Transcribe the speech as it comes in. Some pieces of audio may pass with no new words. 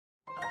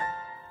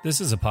This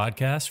is a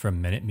podcast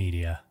from Minute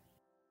Media.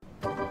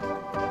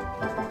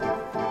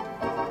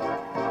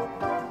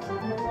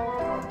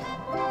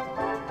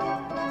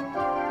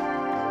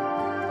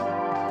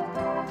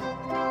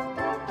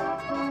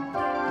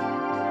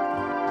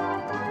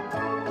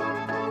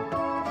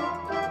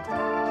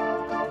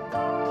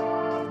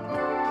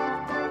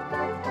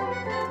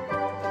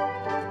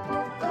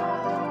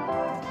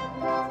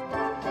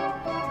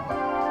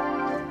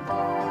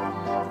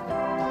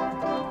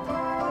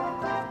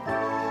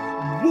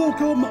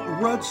 Welcome,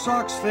 Red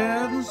Sox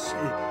fans.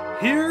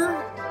 Here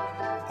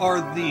are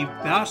the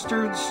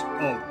Bastards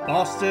of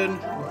Boston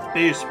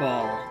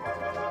baseball.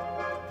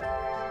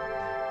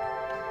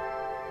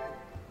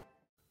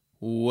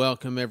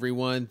 Welcome,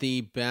 everyone.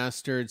 The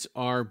Bastards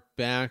are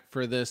back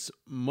for this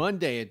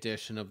Monday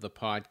edition of the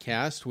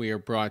podcast. We are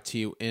brought to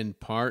you in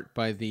part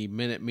by the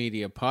Minute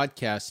Media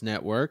Podcast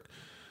Network.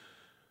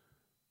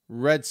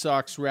 Red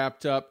Sox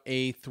wrapped up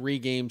a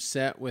 3-game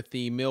set with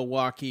the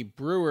Milwaukee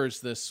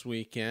Brewers this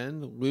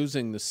weekend,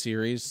 losing the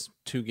series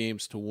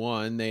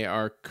 2-1. They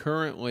are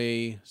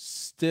currently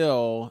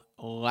still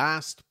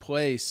last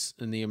place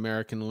in the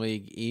American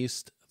League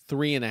East,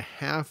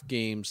 3.5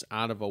 games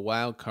out of a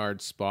wild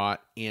card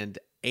spot, and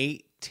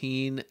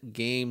 18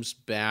 games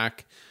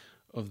back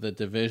of the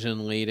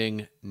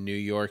division-leading New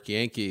York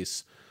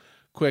Yankees.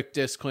 Quick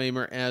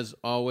disclaimer, as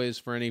always,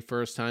 for any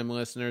first-time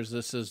listeners,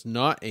 this is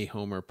not a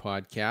Homer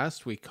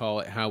podcast. We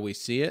call it how we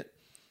see it.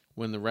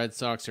 When the Red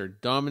Sox are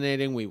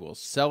dominating, we will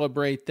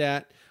celebrate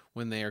that.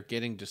 When they are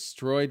getting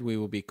destroyed, we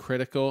will be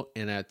critical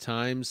and at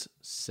times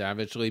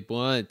savagely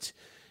blunt.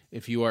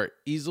 If you are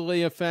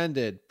easily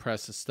offended,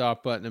 press the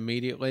stop button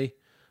immediately.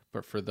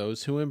 But for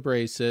those who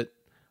embrace it,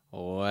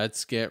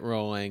 let's get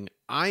rolling.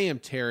 I am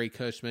Terry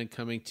Cushman,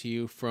 coming to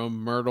you from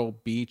Myrtle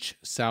Beach,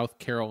 South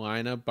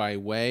Carolina, by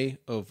way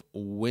of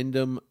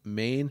Windham,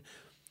 Maine.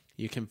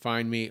 You can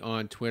find me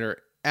on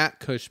Twitter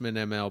at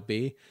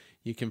CushmanMLB.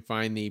 You can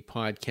find the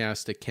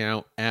podcast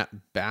account at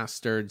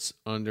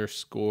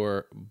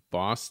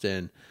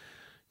Bastards_Boston.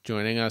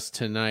 Joining us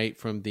tonight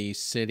from the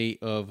city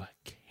of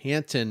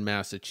Canton,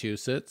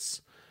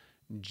 Massachusetts,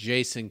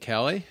 Jason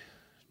Kelly.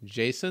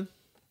 Jason?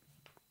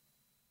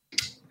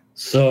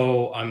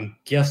 So I'm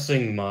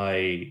guessing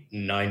my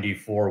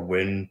 94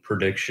 win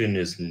prediction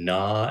is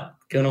not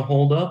going to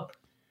hold up?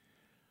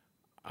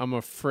 I'm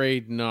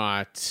afraid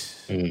not.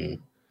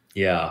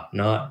 Yeah,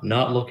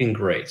 not looking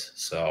great.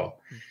 So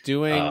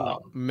doing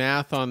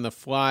math on the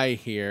fly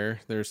here,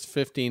 there's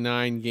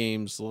 59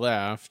 games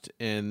left,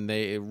 and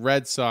the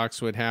Red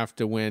Sox would have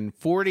to win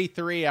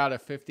 43 out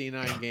of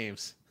 59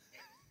 games.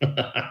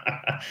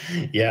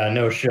 Yeah,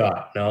 no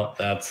shot. No,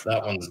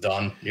 that one's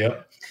done.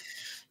 Yep.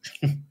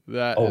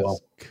 That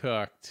is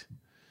cooked.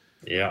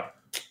 Yeah.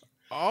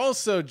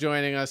 Also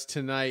joining us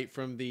tonight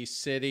from the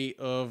city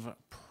of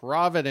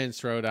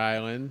Providence, Rhode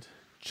Island,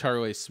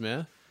 Charlie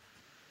Smith.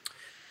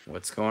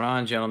 What's going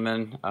on,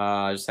 gentlemen?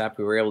 Just happy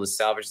we were able to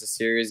salvage the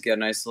series, get a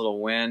nice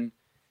little win,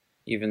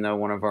 even though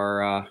one of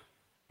our,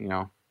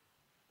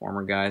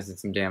 former guys did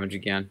some damage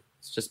again.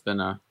 It's just been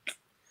a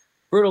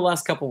brutal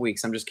last couple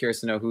weeks. I'm just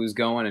curious to know who's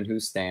going and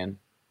who's staying.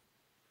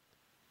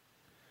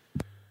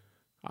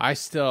 I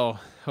still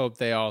hope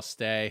they all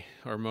stay,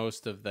 or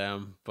most of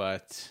them,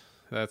 but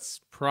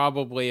that's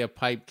probably a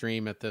pipe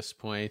dream at this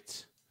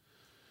point.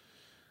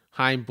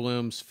 Chaim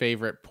Bloom's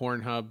favorite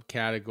Pornhub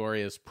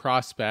category is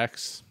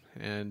prospects,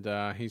 and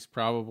he's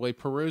probably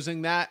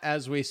perusing that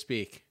as we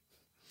speak.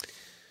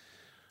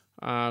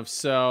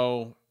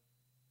 So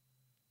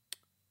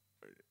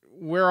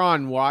we're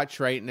on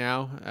watch right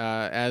now.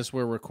 As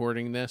we're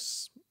recording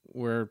this,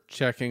 we're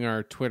checking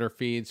our Twitter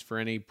feeds for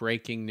any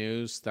breaking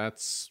news.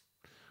 That's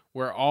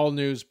where all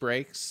news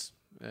breaks,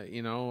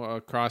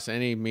 across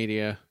any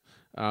media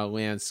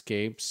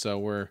landscape. So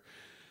we're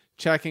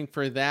checking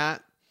for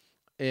that.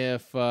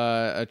 If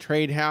a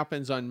trade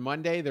happens on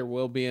Monday, there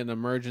will be an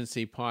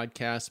emergency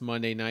podcast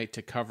Monday night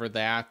to cover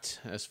that,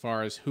 as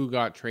far as who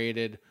got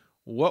traded,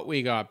 what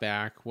we got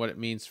back, what it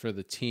means for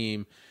the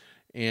team,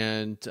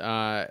 and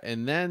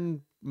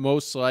then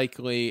most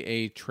likely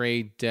a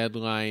trade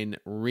deadline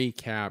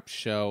recap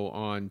show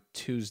on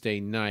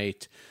Tuesday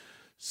night.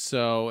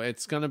 So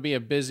it's going to be a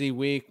busy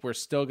week. We're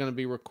still going to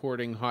be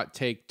recording Hot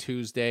Take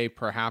Tuesday.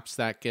 Perhaps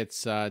that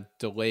gets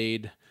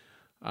delayed,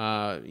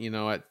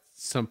 at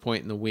some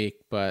point in the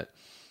week. But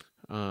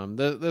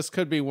this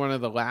could be one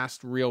of the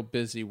last real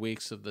busy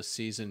weeks of the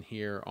season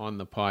here on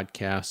the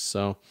podcast.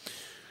 So,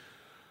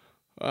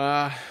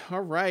 all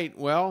right.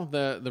 Well,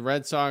 the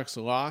Red Sox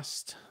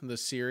lost the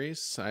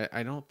series.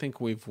 I don't think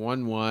we've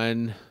won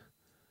one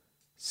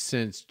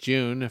since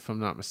June, if I'm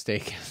not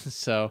mistaken.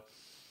 So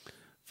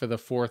for the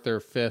 4th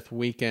or 5th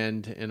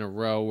weekend in a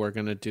row, we're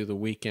going to do the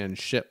weekend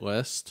shit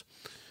list.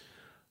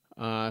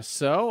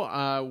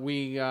 So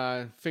we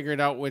figured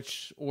out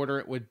which order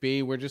it would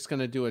be. We're just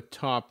going to do a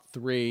top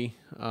 3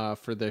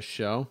 for this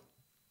show.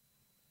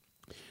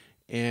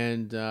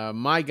 And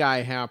my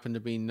guy happened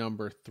to be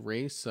number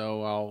 3,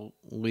 so I'll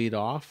lead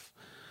off.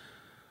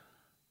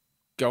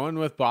 Going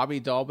with Bobby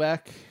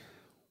Dahlbeck.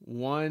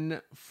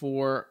 1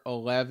 for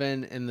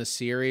 11 in the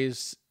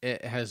series.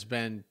 It has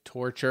been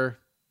torture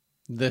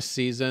this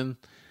season.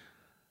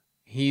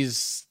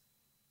 He's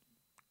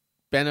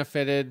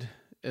benefited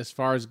as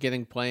far as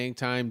getting playing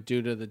time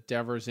due to the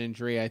Devers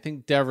injury. I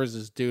think Devers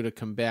is due to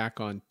come back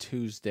on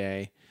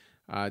Tuesday.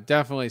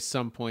 Definitely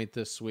some point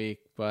this week,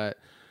 but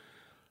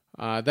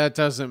that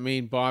doesn't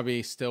mean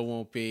Bobby still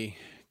won't be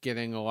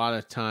getting a lot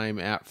of time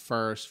at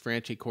first.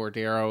 Franchi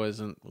Cordero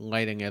isn't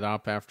lighting it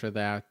up after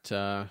that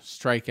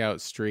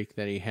strikeout streak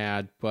that he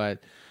had,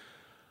 but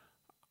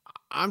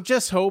I'm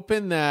just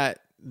hoping that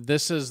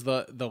this is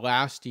the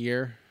last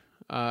year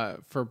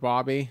for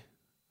Bobby.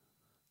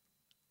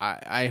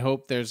 I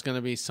hope there's going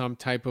to be some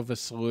type of a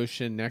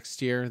solution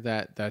next year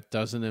that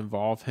doesn't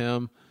involve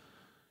him.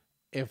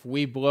 If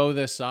we blow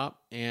this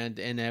up and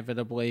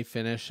inevitably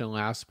finish in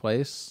last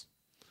place,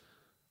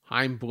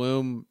 Chaim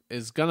Bloom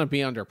is going to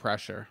be under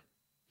pressure.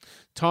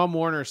 Tom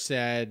Warner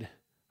said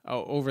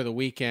over the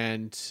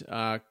weekend,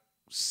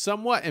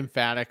 somewhat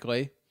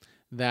emphatically,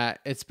 that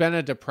it's been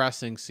a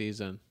depressing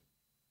season.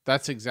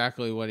 That's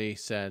exactly what he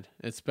said.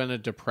 It's been a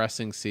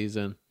depressing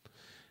season.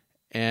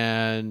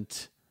 And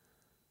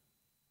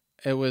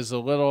it was a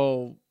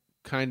little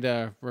kind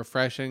of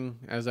refreshing,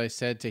 as I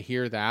said, to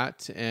hear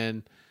that.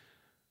 And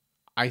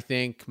I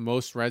think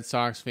most Red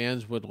Sox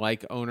fans would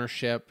like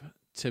ownership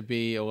to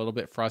be a little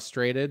bit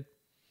frustrated.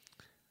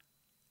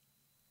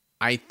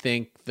 I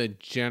think the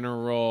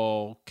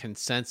general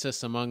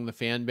consensus among the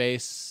fan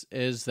base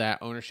is that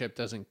ownership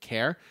doesn't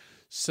care.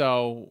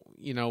 So,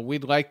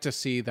 we'd like to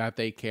see that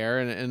they care.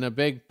 And a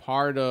big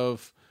part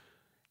of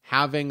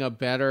having a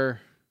better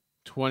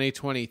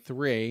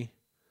 2023,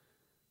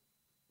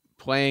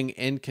 playing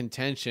in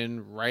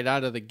contention right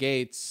out of the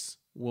gates,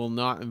 will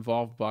not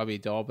involve Bobby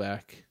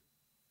Dahlbeck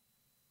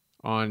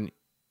on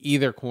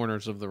either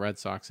corners of the Red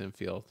Sox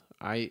infield.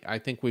 I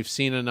think we've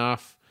seen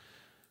enough.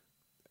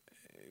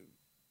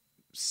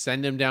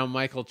 Send him down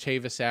Michael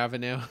Chavis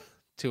Avenue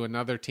to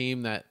another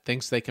team that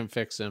thinks they can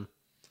fix him.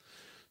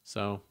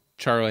 So,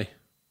 Charlie.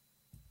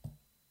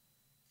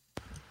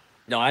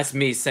 No, that's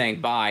me saying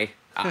bye.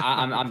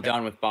 I'm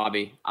done with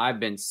Bobby. I've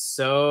been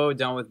so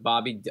done with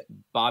Bobby.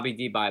 Bobby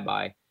D,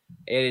 bye-bye.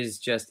 It is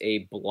just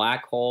a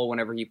black hole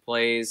whenever he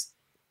plays.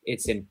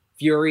 It's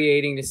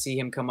infuriating to see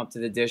him come up to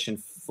the dish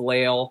and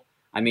flail.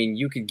 I mean,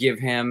 you could give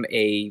him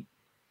a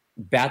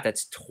bat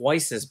that's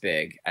twice as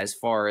big as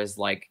far as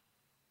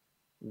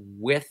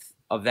width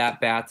of that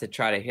bat to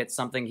try to hit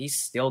something. He's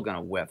still going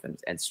to whiff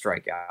and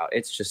strike out.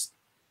 It's just,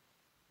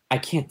 I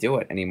can't do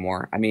it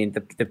anymore. I mean,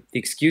 the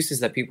excuses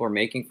that people are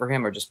making for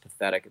him are just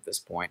pathetic at this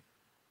point.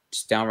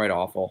 Just downright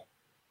awful.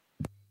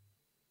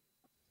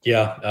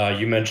 Yeah,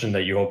 you mentioned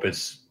that you hope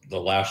it's the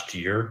last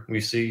year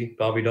we see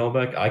Bobby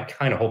Dahlbeck. I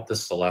kind of hope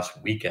this is the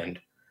last weekend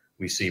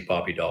we see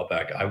Bobby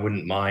Dahlbeck. I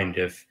wouldn't mind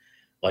if,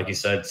 like you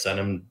said, send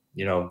him,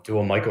 do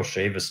a Michael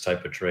Chavis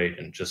type of trade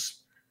and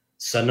just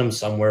send him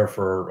somewhere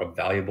for a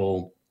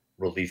valuable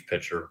relief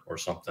pitcher or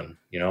something,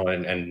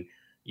 and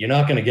you're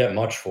not going to get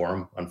much for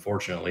him.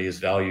 Unfortunately, his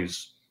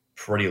value's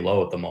pretty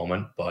low at the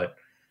moment, but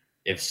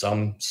if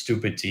some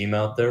stupid team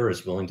out there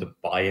is willing to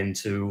buy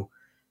into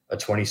a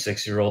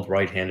 26-year-old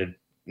right-handed,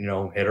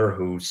 hitter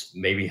who's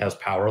maybe has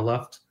power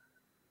left,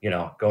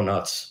 go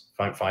nuts,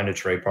 find a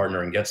trade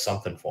partner and get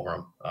something for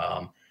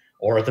him.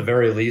 Or at the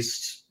very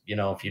least,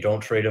 if you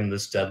don't trade him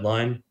this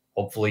deadline,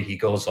 hopefully he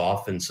goes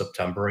off in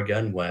September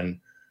again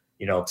when,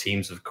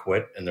 teams have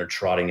quit and they're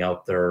trotting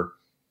out their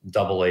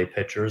AA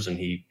pitchers and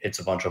he hits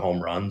a bunch of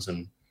home runs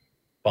and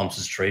bumps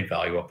his trade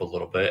value up a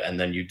little bit. And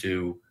then you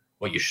do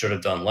what you should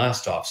have done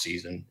last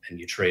offseason and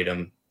you trade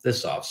him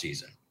this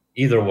offseason.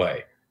 Either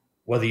way,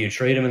 whether you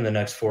trade him in the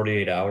next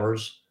 48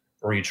 hours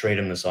or you trade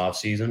him this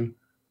offseason,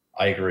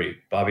 I agree.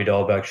 Bobby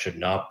Dahlbeck should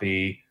not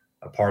be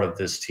a part of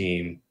this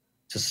team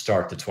to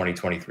start the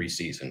 2023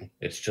 season.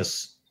 It's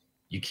just,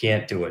 you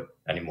can't do it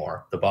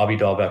anymore. The Bobby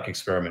Dahlbeck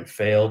experiment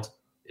failed.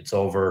 It's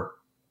over.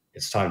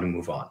 It's time to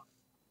move on.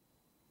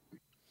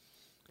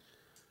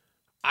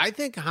 I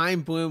think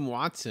Chaim Bloom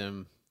wants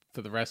him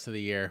for the rest of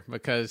the year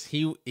because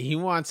he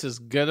wants as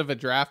good of a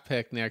draft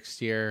pick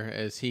next year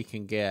as he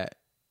can get.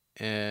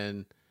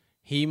 And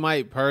he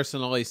might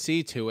personally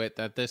see to it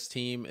that this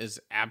team is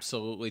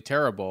absolutely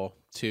terrible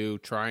to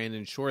try and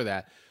ensure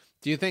that.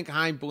 Do you think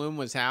Chaim Bloom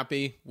was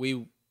happy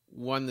we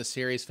won the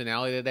series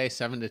finale today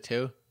 7-2?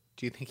 Do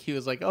you think he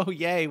was like, oh,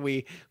 yay,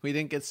 we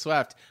didn't get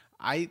swept?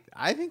 I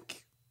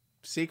think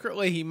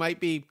secretly he might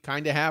be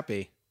kind of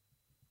happy.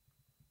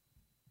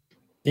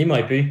 He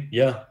might be,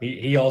 yeah.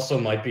 He also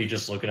might be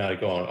just looking at it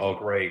going, oh,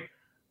 great,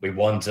 we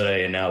won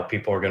today, and now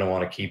people are going to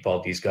want to keep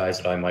all these guys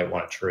that I might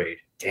want to trade.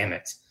 Damn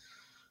it.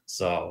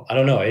 So, I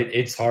don't know.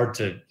 It's hard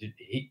to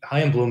 –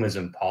 Chaim Bloom is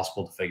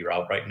impossible to figure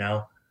out right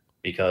now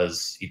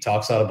because he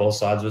talks out of both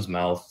sides of his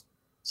mouth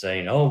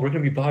saying, oh, we're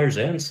going to be buyers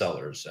and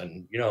sellers,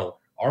 and,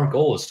 our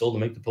goal is still to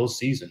make the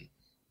postseason.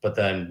 But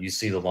then you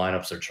see the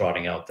lineups they're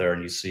trotting out there,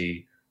 and you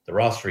see the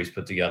roster he's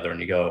put together,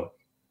 and you go,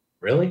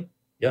 really?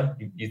 Yeah,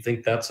 you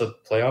think that's a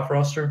playoff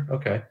roster?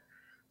 Okay.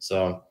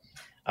 So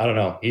I don't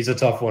know. He's a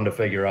tough one to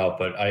figure out,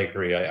 but I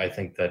agree. I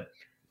think that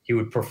he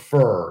would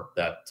prefer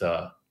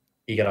that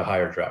he get a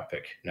higher draft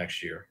pick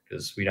next year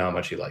because we know how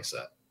much he likes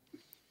that.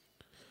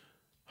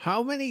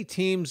 How many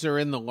teams are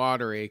in the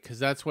lottery? Because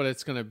that's what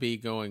it's going to be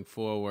going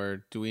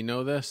forward. Do we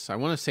know this? I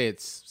want to say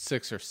it's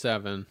 6 or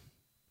 7.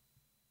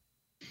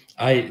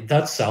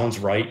 That sounds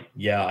right.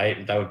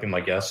 Yeah, that would be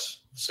my guess.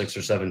 6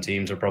 or 7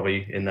 teams are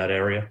probably in that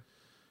area.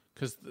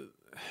 Because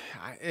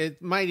it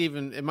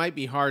might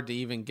be hard to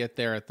even get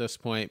there at this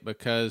point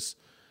because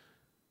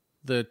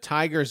the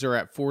Tigers are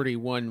at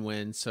 41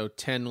 wins, so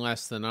 10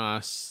 less than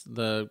us.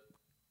 The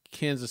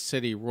Kansas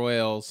City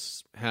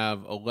Royals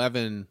have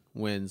 11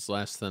 wins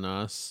less than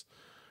us.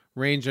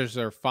 Rangers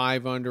are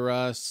 5 under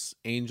us.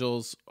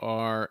 Angels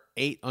are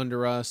 8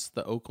 under us.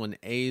 The Oakland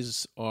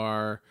A's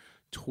are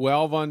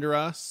 12 under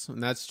us,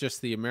 and that's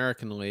just the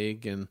American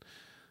League. And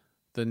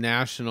the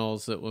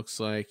Nationals, it looks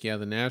like,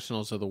 the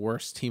Nationals are the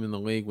worst team in the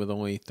league with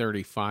only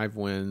 35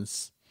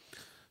 wins.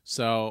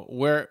 So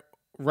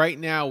right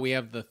now we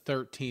have the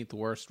 13th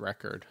worst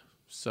record.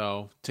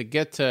 So to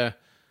get to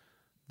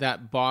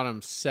that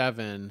bottom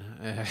 7,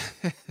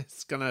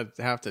 it's gonna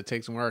have to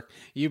take some work.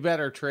 You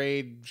better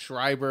trade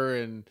Schreiber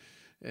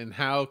and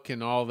Houck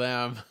and all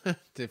them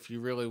if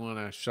you really want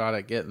a shot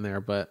at getting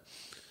there. But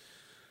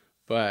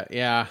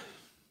yeah,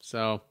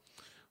 so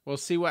we'll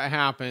see what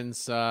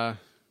happens.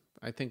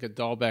 I think a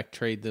Dahlbeck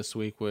trade this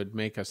week would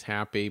make us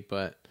happy,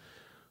 but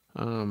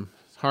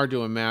it's hard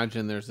to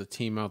imagine there's a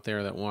team out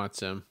there that wants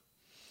him.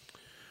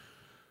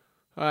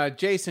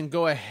 Jason,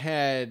 go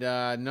ahead.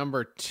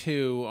 Number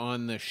 2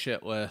 on the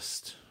shit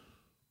list.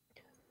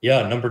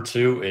 Yeah, number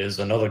 2 is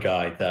another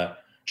guy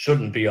that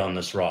shouldn't be on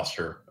this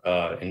roster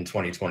in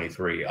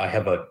 2023. I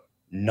have a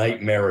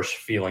nightmarish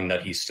feeling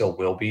that he still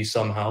will be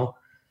somehow,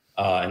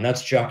 and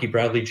that's Jackie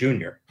Bradley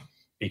Jr.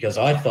 Because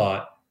I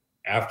thought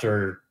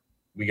after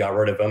we got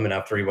rid of him and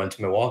after he went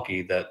to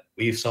Milwaukee that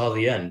we saw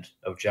the end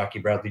of Jackie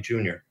Bradley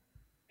Jr.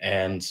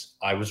 And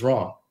I was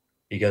wrong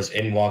because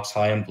in walks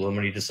Chaim Bloom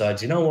and he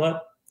decides, you know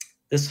what?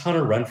 This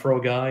Hunter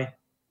Renfroe guy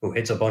who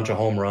hits a bunch of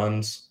home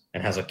runs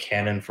and has a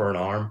cannon for an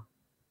arm,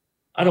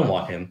 I don't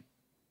want him.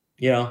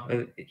 You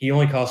know, he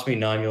only cost me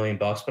 $9 million,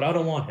 but I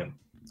don't want him.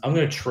 I'm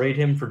going to trade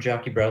him for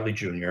Jackie Bradley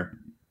Jr.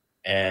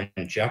 And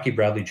Jackie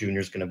Bradley Jr.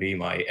 is going to be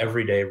my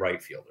everyday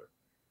right fielder.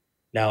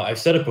 Now, I've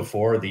said it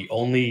before, the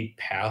only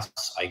pass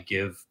I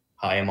give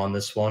Chaim on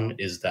this one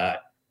is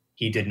that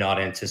he did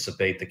not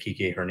anticipate the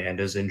Kike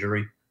Hernandez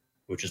injury,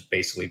 which has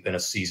basically been a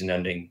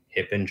season-ending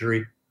hip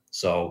injury.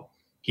 So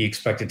he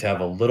expected to have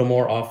a little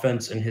more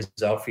offense in his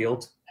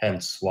outfield,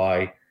 hence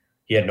why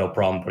he had no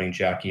problem putting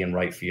Jackie in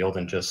right field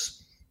and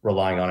just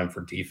relying on him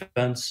for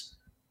defense.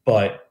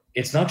 But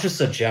it's not just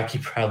that Jackie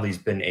Bradley's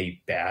been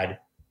a bad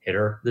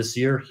hitter this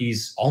year.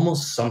 He's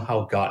almost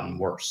somehow gotten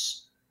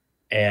worse.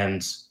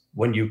 And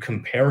when you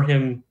compare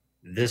him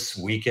this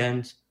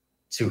weekend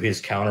to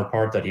his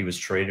counterpart that he was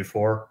traded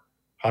for,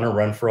 Hunter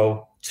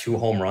Renfroe, 2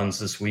 home runs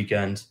this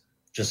weekend,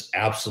 just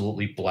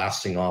absolutely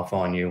blasting off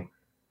on you.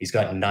 He's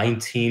got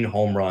 19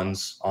 home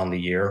runs on the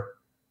year.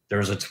 There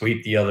was a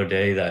tweet the other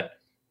day that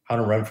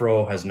Hunter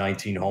Renfroe has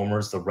 19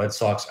 homers. The Red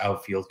Sox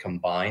outfield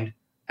combined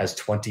has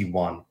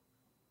 21.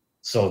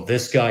 So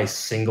this guy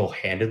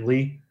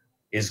single-handedly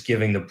is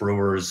giving the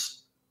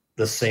Brewers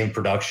the same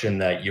production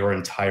that your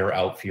entire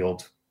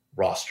outfield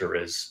roster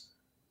is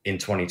in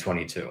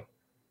 2022.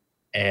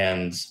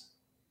 And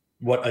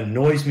what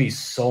annoys me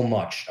so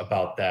much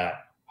about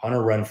that Hunter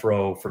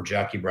Renfroe for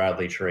Jackie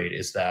Bradley trade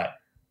is that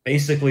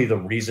basically the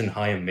reason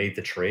Chaim made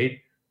the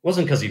trade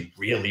wasn't because he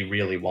really,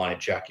 really wanted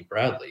Jackie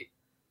Bradley.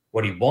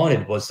 What he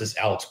wanted was this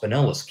Alex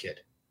Binelas kid,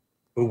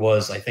 who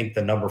was, I think,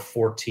 the number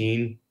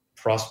 14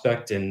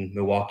 prospect in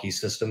Milwaukee's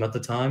system at the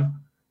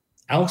time.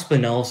 Alex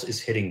Binelas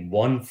is hitting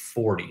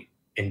 140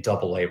 in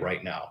Double-A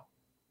right now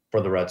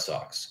for the Red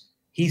Sox.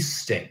 He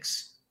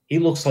stinks. He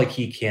looks like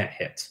he can't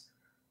hit.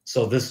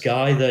 So this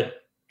guy that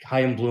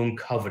Chaim Bloom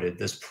coveted,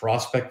 this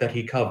prospect that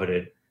he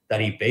coveted,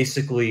 that he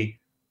basically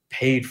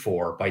paid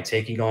for by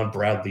taking on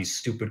Bradley's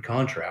stupid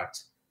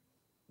contract,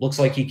 looks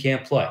like he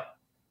can't play.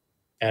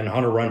 And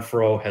Hunter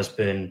Renfroe has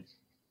been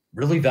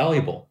really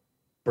valuable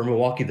for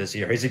Milwaukee this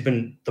year. Has he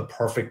been the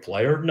perfect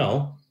player?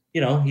 No.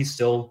 You know, he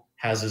still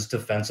has his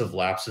defensive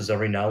lapses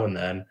every now and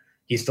then.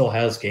 He still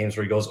has games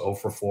where he goes 0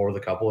 for 4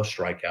 with a couple of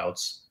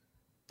strikeouts.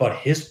 But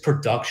his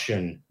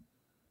production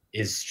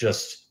is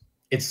just,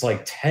 it's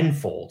like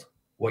tenfold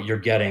what you're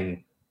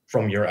getting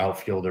from your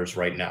outfielders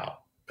right now,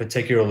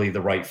 particularly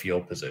the right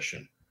field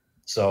position.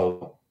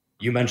 So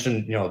you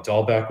mentioned, you know,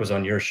 Dahlbeck was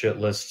on your shit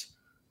list.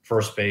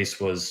 First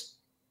base was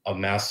a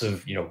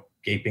massive, you know,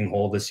 gaping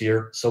hole this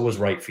year. So was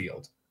right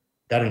field.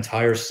 That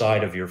entire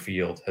side of your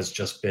field has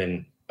just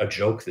been a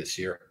joke this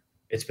year.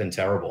 It's been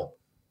terrible.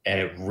 And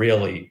it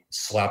really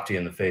slapped you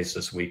in the face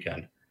this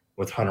weekend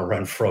with Hunter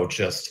Renfroe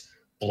just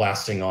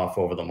blasting off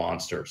over the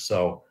monster.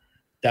 So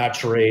that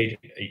trade,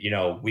 you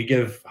know, we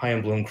give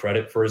Chaim Bloom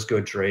credit for his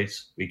good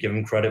trades. We give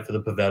him credit for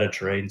the Pivetta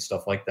trade and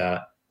stuff like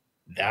that.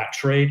 That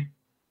trade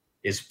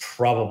is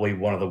probably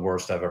one of the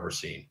worst I've ever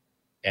seen.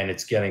 and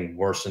it's getting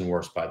worse and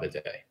worse by the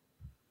day.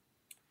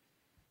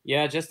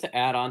 Yeah, just to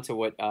add on to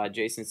what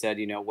Jason said,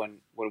 when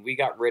we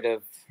got rid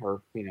of,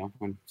 or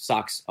when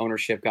Sox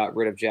ownership got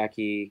rid of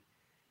Jackie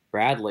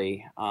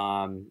Bradley,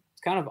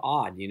 it's kind of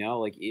odd,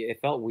 like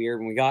it felt weird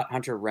when we got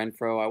Hunter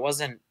Renfroe. I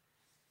wasn't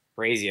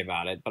crazy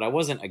about it, but I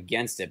wasn't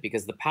against it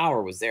because the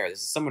power was there.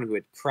 This is someone who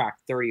had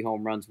cracked 30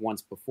 home runs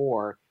once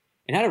before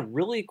and had a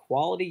really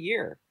quality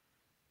year.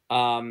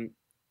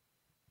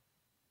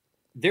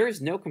 There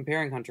is no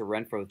comparing Hunter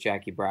Renfroe with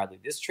Jackie Bradley.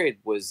 This trade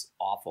was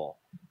awful.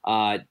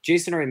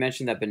 Jason already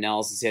mentioned that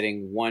Benellis is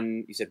hitting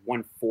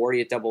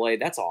 140 at Double-A.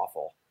 That's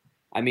awful.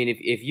 I mean,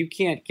 if you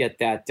can't get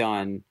that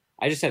done,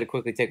 I just had to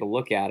quickly take a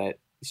look at it.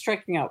 He's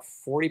striking out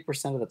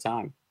 40% of the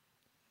time.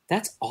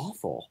 That's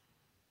awful.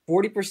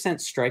 40%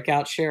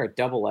 strikeout share at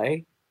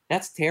Double-A.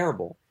 That's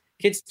terrible.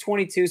 Kid's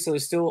 22, so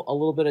there's still a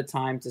little bit of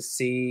time to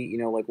see,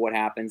 like what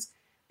happens.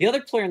 The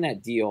other player in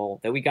that deal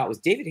that we got was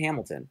David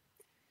Hamilton.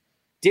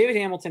 David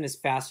Hamilton is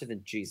faster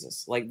than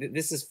Jesus. Like,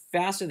 this is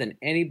faster than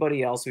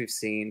anybody else we've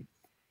seen.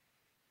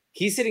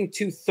 He's hitting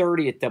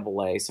 230 at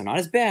Double-A, so not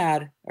as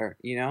bad, or,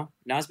 not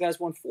as bad as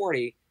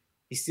 140.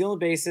 He's stealing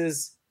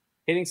bases,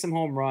 hitting some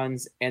home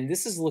runs, and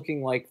this is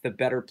looking like the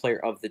better player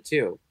of the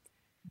two.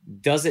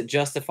 Does it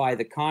justify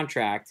the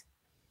contract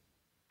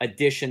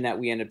addition that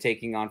we end up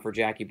taking on for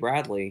Jackie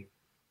Bradley?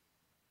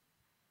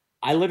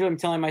 I literally am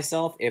telling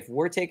myself, if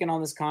we're taking on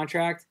this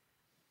contract,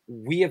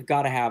 we have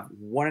got to have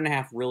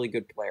 1.5 really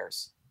good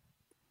players.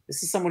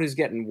 This is someone who's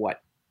getting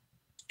what,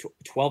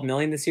 12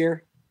 million this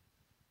year?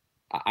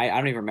 I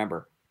don't even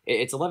remember.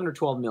 It's 11 or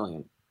 12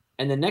 million.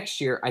 And the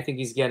next year, I think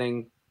he's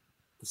getting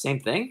the same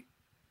thing,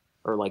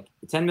 or like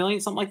 10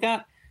 million, something like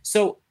that.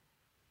 So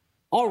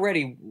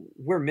already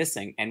we're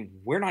missing, and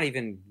we're not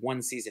even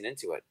one season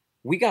into it.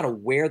 We got to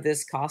wear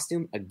this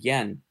costume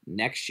again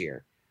next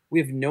year. We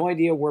have no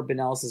idea where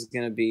Benellis is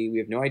going to be. We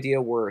have no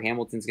idea where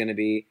Hamilton's going to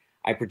be.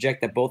 I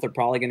project that both are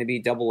probably going to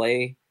be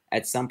Double-A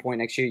at some point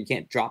next year. You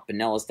can't drop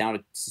Benellis down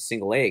to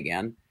Single-A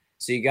again.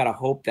 So you got to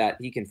hope that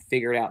he can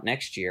figure it out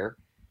next year.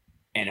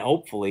 And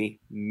hopefully,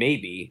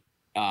 maybe,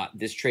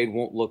 this trade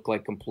won't look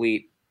like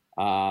complete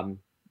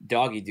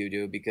doggy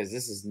doo-doo, because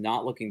this is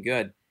not looking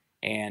good.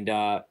 And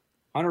Hunter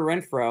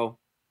Renfroe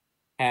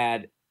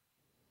had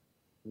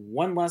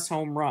one less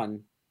home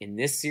run in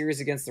this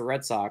series against the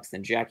Red Sox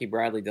than Jackie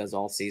Bradley does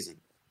all season.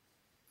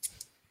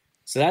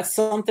 So that's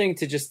something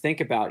to just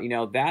think about.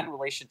 That in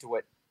relation to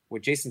what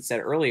Jason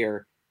said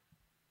earlier,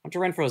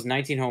 Hunter Renfroe has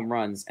 19 home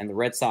runs, and the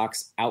Red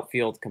Sox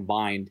outfield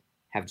combined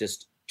have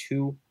just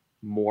 2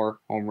 more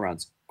home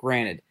runs.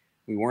 Granted,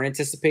 we weren't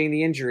anticipating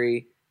the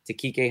injury to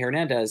Kike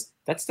Hernandez.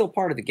 That's still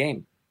part of the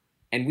game.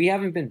 And we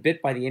haven't been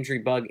bit by the injury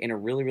bug in a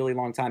really, really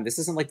long time. This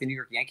isn't like the New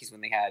York Yankees when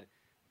they had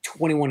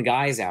 21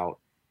 guys out,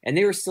 and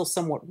they were still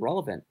somewhat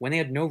relevant when they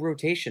had no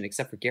rotation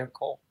except for Garrett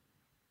Cole.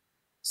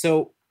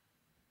 So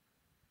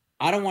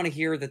I don't want to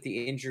hear that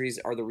the injuries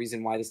are the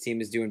reason why this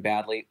team is doing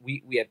badly.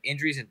 We have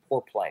injuries and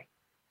poor play.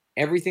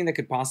 Everything that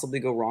could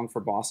possibly go wrong for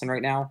Boston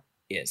right now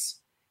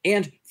is.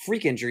 And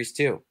freak injuries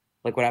too,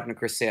 like what happened to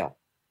Chris Sale.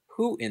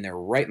 Who in their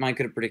right mind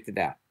could have predicted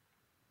that?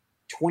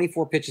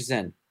 24 pitches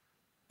in,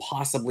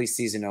 possibly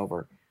season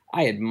over.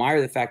 I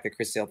admire the fact that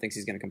Chris Sale thinks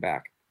he's going to come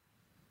back.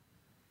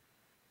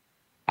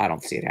 I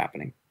don't see it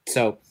happening.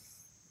 So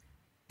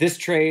this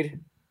trade,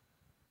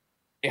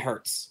 it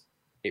hurts.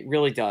 It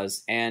really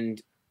does.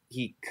 And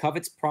he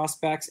covets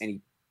prospects, and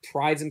he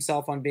prides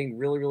himself on being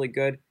really, really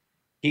good.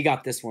 He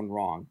got this one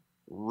wrong.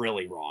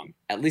 Really wrong.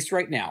 At least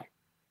right now.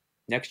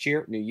 Next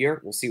year, new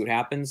year, we'll see what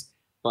happens.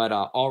 But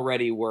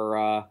already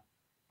we're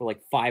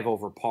like 5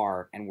 over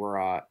par, and we're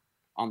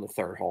on the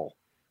 3rd hole.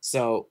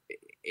 So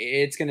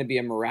it's going to be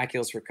a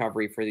miraculous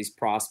recovery for these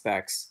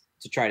prospects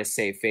to try to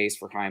save face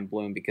for Chaim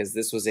Bloom, because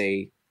this,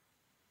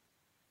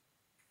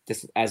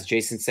 as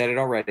Jason said it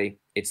already,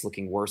 it's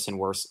looking worse and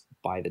worse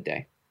by the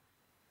day.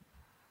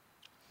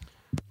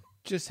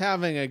 Just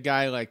having a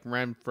guy like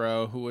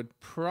Renfroe, who would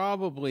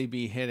probably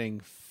be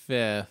hitting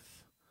 5th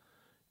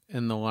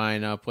in the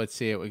lineup. Let's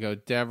see, it would go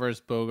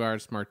Devers,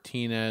 Bogarts,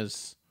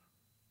 Martinez.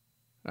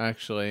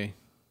 Actually,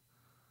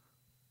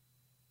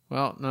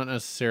 well, not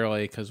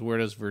necessarily, because where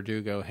does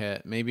Verdugo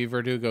hit? Maybe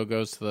Verdugo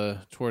goes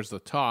towards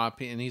the top,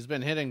 and he's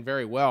been hitting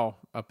very well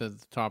up at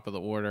the top of the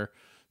order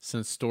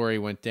since Story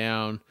went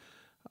down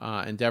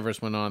and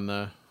Devers went on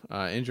the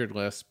injured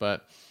list.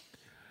 But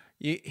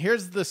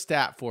here's the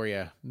stat for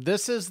you.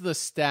 This is the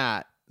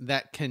stat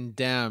that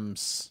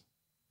condemns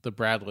the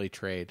Bradley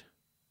trade.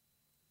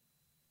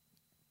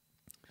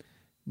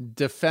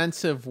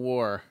 Defensive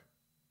WAR.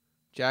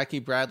 Jackie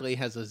Bradley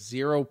has a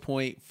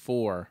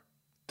 0.4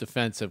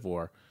 defensive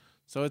WAR.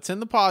 So it's in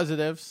the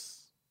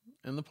positives.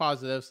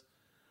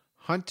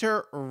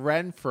 Hunter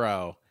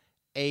Renfroe,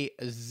 a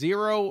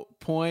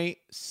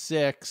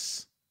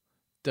 0.6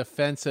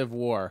 defensive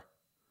WAR.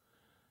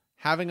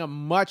 Having a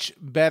much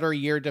better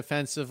year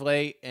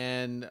defensively,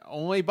 and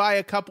only by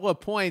a couple of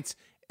points,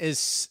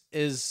 is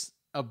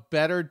a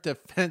better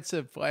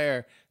defensive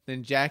player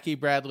than Jackie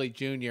Bradley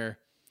Jr.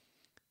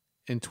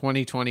 in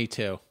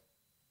 2022.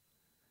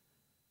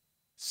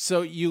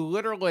 So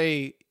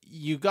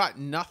you got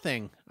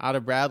nothing out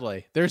of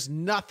Bradley. There's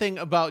nothing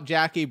about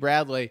Jackie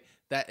Bradley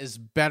that is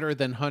better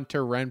than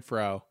Hunter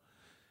Renfroe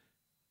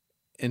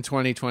in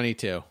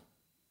 2022.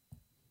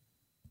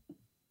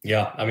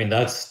 Yeah, I mean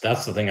that's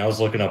the thing. I was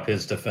looking up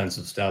his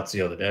defensive stats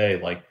the other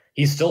day. Like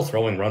he's still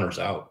throwing runners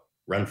out.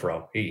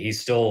 Renfroe, he's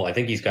still. I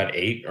think he's got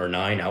 8 or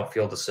 9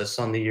 outfield assists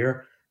on the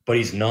year, but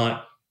he's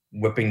not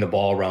whipping the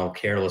ball around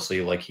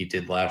carelessly like he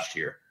did last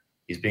year.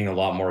 He's being a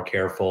lot more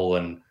careful,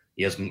 and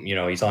he has,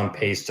 he's on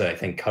pace to, I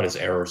think, cut his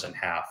errors in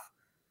half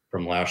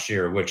from last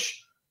year,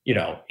 which, he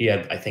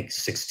had, I think,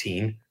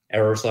 16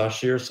 errors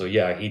last year. So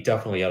yeah, he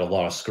definitely had a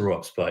lot of screw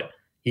ups, but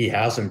he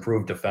has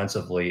improved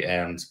defensively.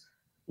 And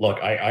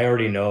look, I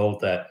already know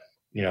that,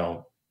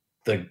 the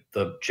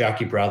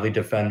Jackie Bradley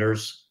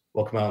defenders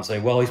will come out and say,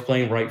 well, he's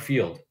playing right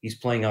field. He's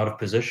playing out of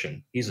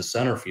position. He's a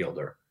center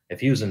fielder. If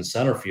he was in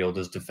center field,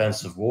 his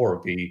defensive WAR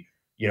would be,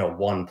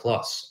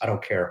 1+. I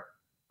don't care.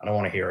 I don't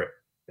want to hear it.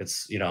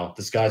 It's,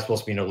 this guy's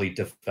supposed to be an elite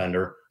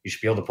defender. You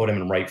should be able to put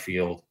him in right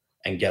field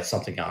and get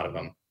something out of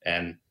him.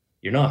 And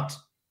you're not.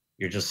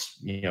 You're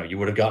just, you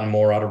would have gotten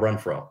more out of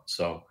Renfroe.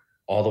 So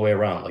all the way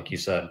around, like you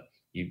said,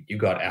 you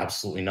got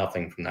absolutely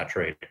nothing from that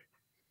trade.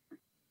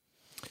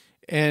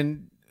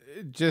 And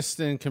just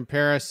in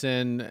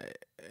comparison,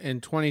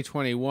 in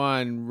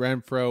 2021,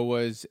 Renfroe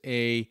was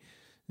a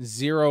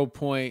negative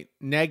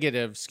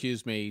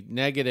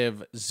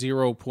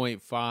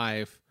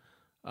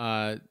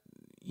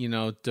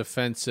 0.5,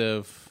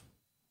 defensive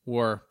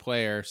WAR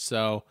player.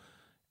 So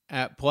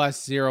at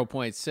plus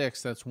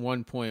 0.6, that's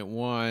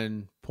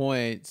 1.1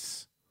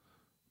 points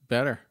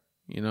better,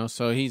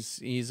 so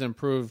he's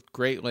improved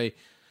greatly.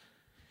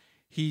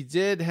 He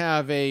did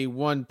have a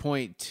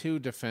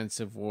 1.2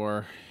 defensive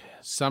WAR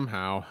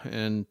somehow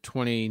in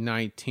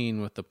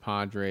 2019 with the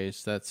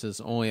Padres. That's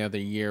his only other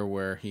year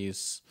where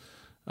he's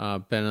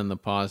been in the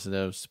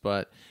positives.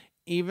 But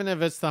even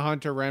if it's the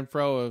Hunter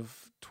Renfroe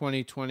of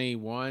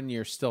 2021,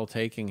 you're still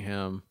taking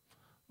him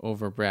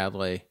over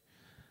Bradley.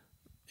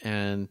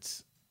 And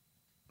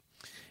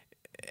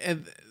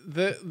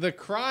the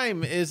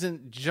crime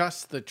isn't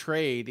just the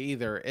trade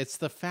either. It's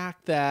the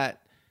fact that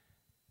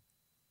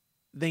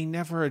they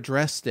never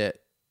addressed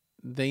it.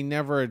 They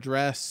never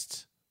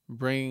addressed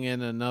bringing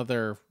in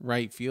another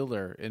right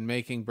fielder and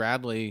making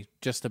Bradley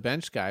just a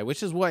bench guy,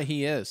 which is what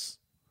he is.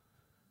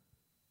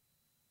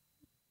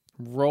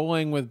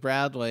 Rolling with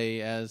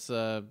Bradley as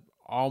a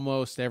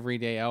almost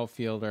everyday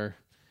outfielder,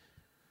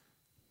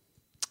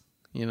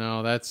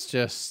 that's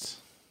just...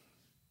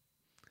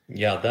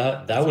 Yeah,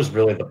 that was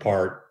really the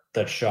part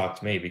that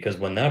shocked me, because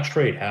when that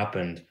trade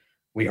happened,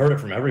 we heard it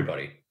from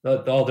everybody.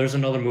 Oh, there's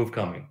another move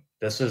coming.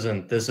 This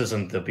isn't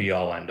the be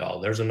all end all.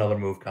 There's another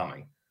move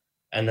coming.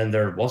 And then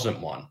there wasn't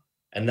one.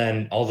 And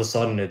then all of a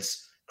sudden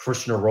it's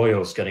Christian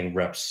Arroyo's getting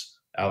reps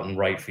out in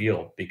right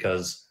field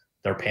because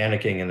they're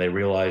panicking and they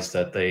realize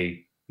that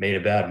they made a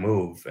bad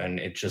move. And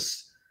it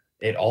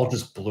all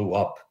just blew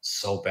up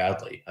so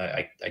badly.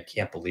 I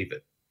can't believe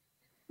it.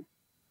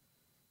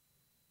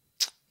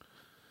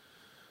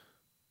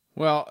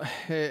 Well,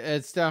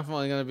 it's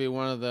definitely going to be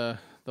one of the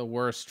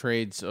worst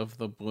trades of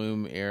the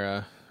Bloom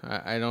era.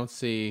 I don't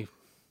see...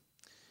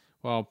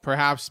 Well,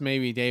 perhaps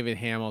maybe David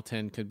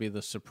Hamilton could be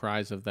the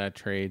surprise of that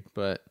trade,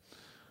 but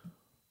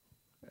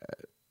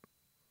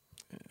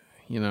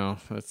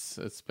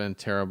it's been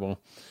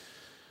terrible.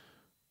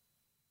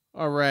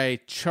 All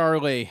right,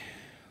 Charlie,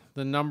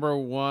 the number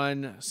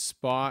 1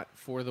 spot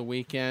for the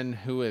weekend.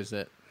 Who is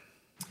it?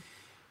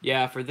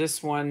 Yeah, for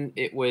this one,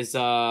 it was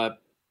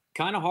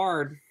kind of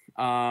hard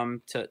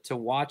to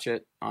watch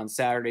it on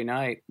Saturday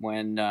night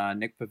when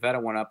Nick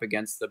Pivetta went up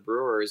against the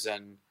Brewers,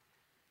 and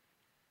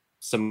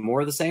some more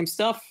of the same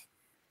stuff.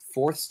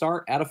 4th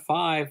start out of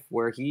 5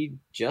 where he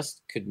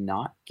just could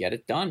not get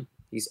it done.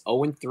 He's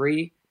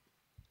 0-3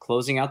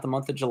 closing out the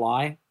month of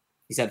July.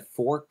 He's had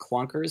 4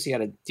 clunkers. He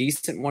had a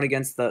decent one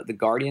against the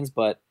Guardians,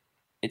 but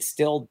it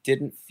still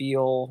didn't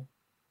feel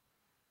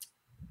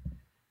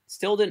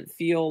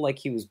like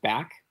he was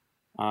back.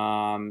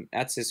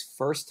 That's his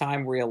first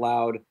time where he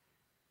allowed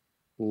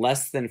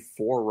less than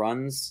 4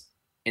 runs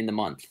in the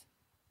month.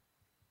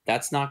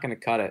 That's not going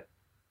to cut it.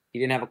 He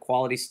didn't have a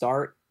quality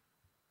start.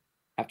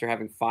 After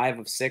having 5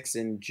 of 6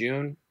 in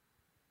June,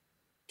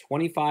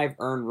 25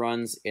 earned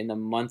runs in the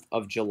month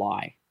of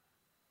July.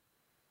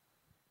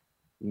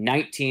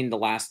 19 the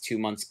last 2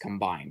 months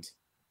combined.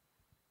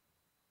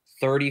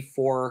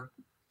 34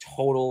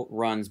 total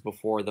runs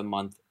before the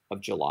month of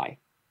July.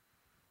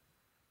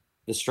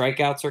 The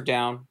strikeouts are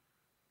down.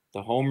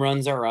 The home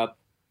runs are up.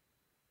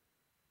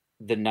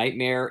 The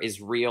nightmare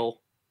is real.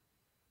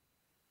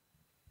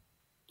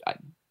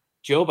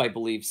 Job, I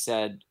believe,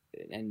 said...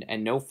 And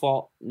no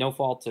fault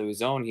to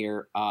his own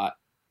here,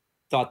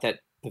 thought that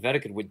Pivetta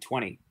could win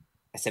 20.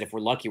 I said, if we're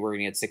lucky, we're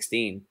going to get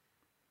 16.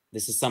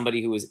 This is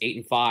somebody who was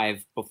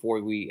 8-5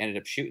 before we ended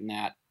up shooting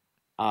that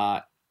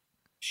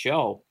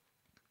show.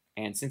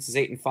 And since his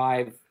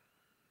 8-5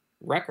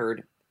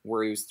 record,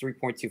 where he was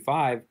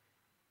 3.25,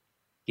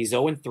 he's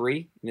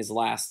 0-3 in his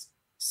last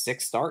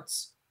 6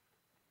 starts.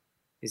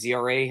 His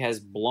ERA has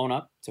blown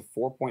up to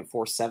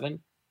 4.47,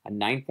 a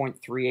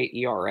 9.38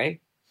 ERA.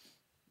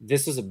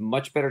 This is a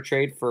much better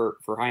trade for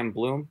Chaim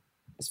Bloom,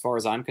 as far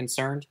as I'm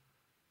concerned.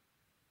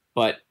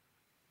 But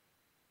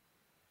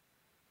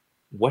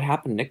what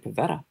happened to Nick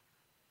Pivetta?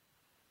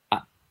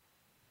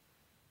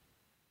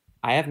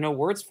 I have no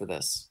words for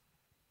this.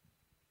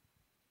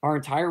 Our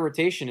entire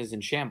rotation is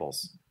in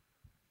shambles.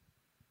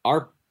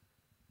 Our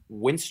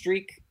win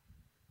streak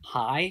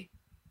high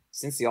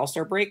since the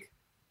All-Star break,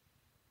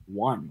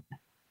 1.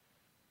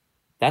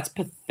 That's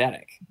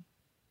pathetic.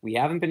 We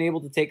haven't been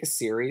able to take a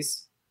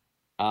series.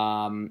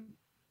 We're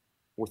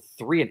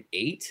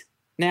 3-8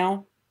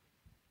 now.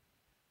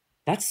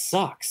 That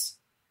sucks.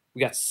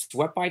 We got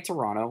swept by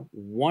Toronto.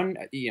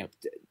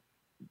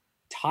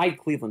 Tied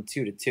Cleveland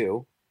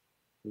 2-2.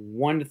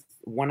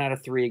 1 out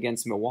of 3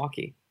 against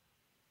Milwaukee.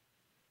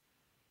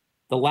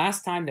 The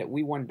last time that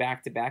we won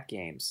back-to-back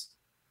games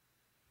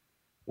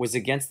was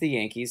against the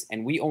Yankees,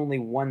 and we only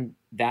won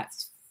that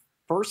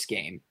first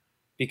game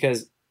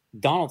because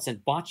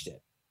Donaldson botched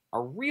it.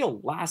 Our real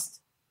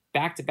last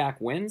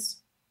back-to-back wins,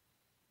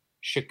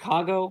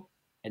 Chicago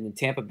and then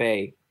Tampa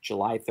Bay,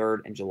 July 3rd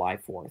and July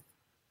 4th.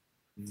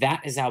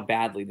 That is how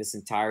badly this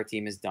entire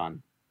team is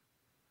done.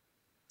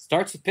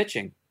 Starts with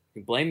pitching.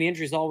 We can blame the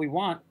injuries all we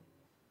want.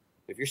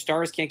 If your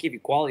starters can't give you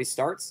quality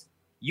starts,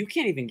 you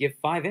can't even give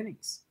 5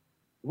 innings.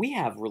 We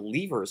have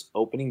relievers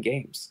opening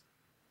games.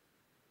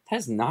 That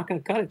is not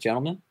going to cut it,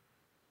 gentlemen.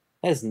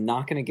 That is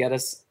not going to get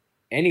us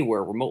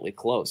anywhere remotely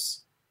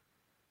close.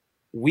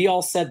 We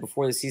all said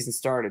before the season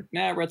started,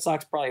 Red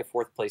Sox probably a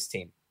 4th place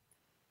team.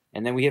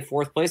 And then we hit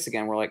 4th place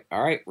again. We're like,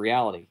 all right,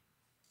 reality.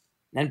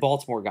 And then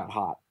Baltimore got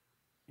hot,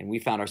 and we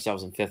found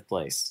ourselves in 5th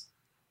place.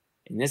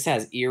 And this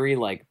has eerie,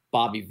 like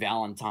Bobby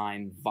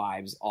Valentine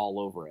vibes all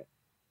over it.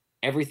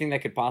 Everything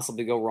that could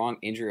possibly go wrong,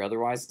 injury or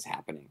otherwise, is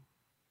happening.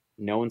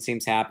 No one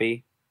seems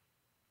happy.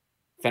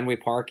 Fenway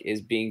Park is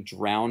being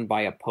drowned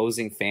by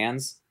opposing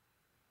fans.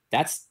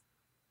 That's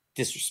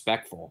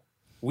disrespectful.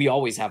 We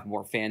always have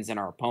more fans than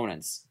our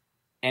opponents.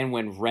 And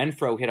when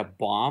Renfroe hit a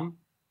bomb,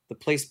 the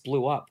place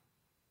blew up.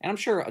 And I'm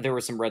sure there were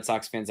some Red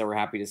Sox fans that were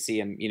happy to see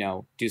him,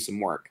 do some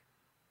work.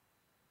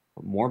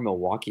 But more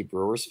Milwaukee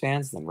Brewers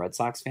fans than Red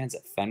Sox fans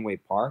at Fenway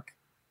Park?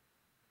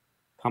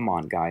 Come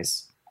on,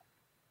 guys.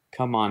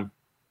 Come on.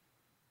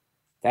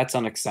 That's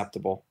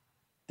unacceptable.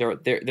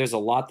 There's a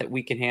lot that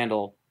we can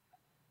handle,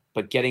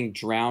 but getting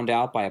drowned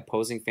out by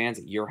opposing fans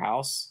at your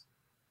house,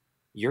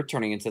 you're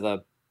turning into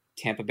the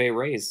Tampa Bay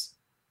Rays,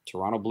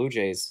 Toronto Blue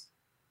Jays,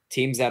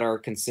 teams that are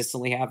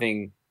consistently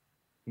having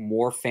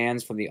more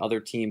fans from the other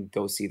team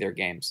go see their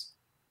games.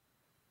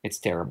 It's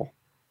terrible.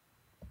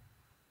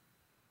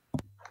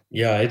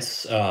 Yeah,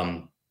 it's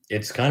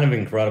kind of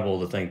incredible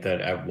to think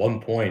that at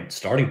one point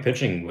starting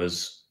pitching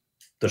was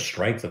the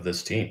strength of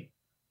this team.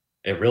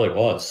 It really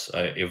was.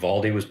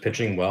 Eovaldi was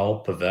pitching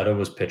well. Pivetta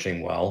was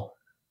pitching well.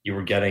 You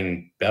were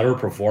getting better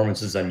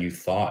performances than you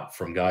thought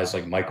from guys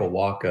like Michael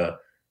Wacha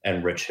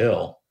and Rich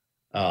Hill.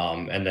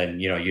 And then,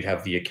 you'd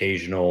have the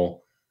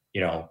occasional,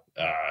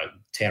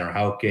 Tanner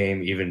Houck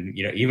game.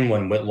 Even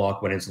when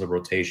Whitlock went into the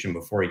rotation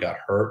before he got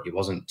hurt, he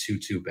wasn't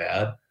too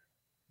bad.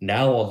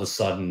 Now, all of a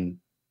sudden,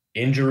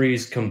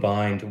 injuries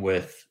combined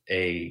with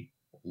a,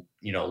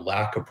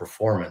 lack of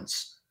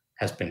performance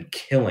has been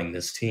killing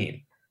this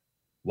team.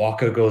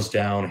 Wacha goes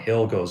down,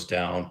 Hill goes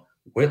down,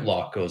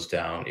 Whitlock goes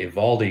down,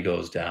 Eovaldi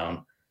goes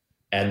down,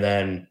 and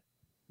then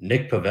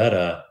Nick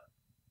Pivetta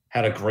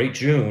had a great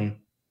June,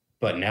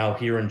 but now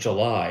here in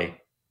July,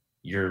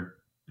 you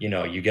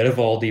get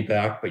Eovaldi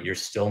back, but you're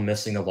still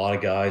missing a lot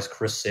of guys.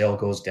 Chris Sale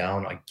goes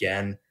down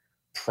again,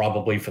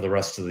 probably for the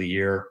rest of the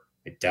year.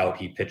 I doubt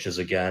he pitches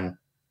again.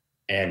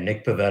 And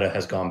Nick Pivetta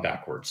has gone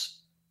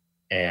backwards.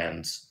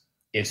 And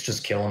it's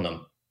just killing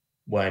them.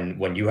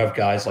 When you have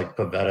guys like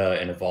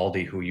Pivetta and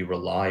Eovaldi who you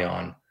rely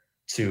on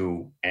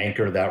to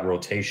anchor that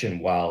rotation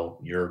while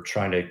you're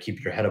trying to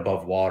keep your head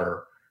above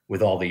water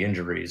with all the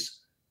injuries,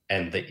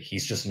 and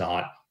he's just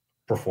not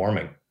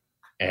performing.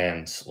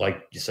 And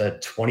like you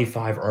said,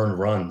 25 earned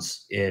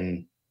runs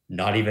in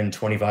not even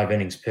 25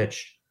 innings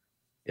pitched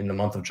in the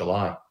month of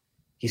July.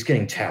 He's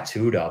getting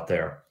tattooed out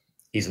there.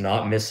 He's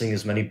not missing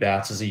as many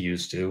bats as he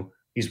used to.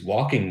 He's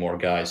walking more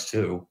guys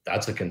too.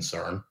 That's a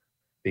concern,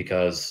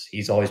 because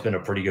he's always been a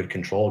pretty good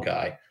control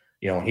guy.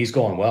 When he's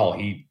going well,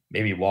 he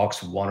maybe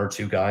walks 1 or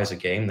 2 guys a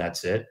game.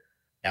 That's it.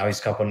 Now he's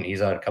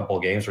had a couple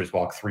of games where he's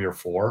walked 3 or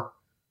 4.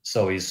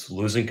 So he's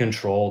losing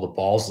control. The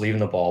ball's leaving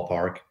the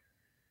ballpark.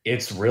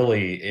 It's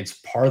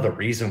part of the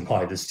reason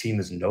why this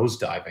team is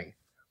nosediving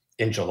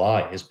in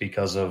July, is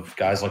because of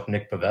guys like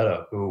Nick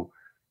Pivetta, who,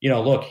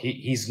 look,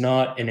 he's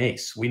not an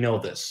ace. We know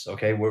this,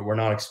 okay? We're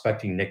not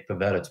expecting Nick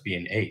Pivetta to be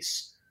an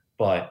ace.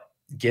 But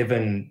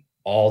given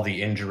all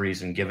the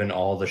injuries and given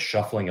all the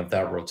shuffling of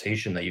that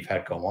rotation that you've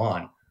had go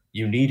on,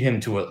 you need him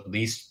to at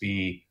least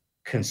be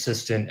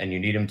consistent and you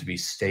need him to be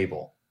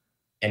stable.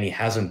 And he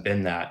hasn't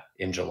been that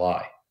in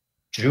July.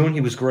 June,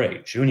 he was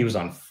great. June, he was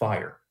on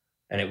fire.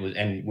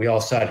 And we all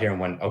sat here and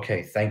went,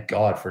 okay, thank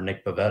God for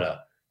Nick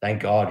Pivetta.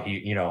 Thank God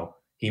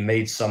he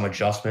made some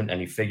adjustment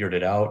and he figured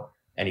it out.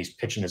 and he's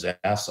pitching his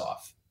ass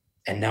off.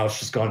 And now it's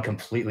just gone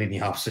completely in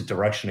the opposite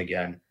direction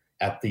again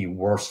at the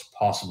worst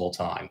possible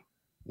time,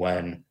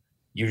 when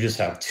you just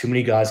have too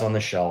many guys on the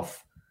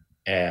shelf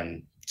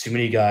and too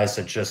many guys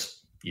that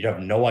just, you have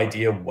no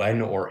idea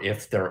when or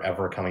if they're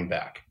ever coming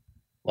back.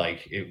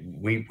 Like,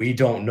 we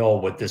don't know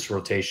what this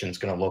rotation is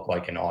going to look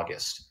like in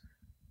August.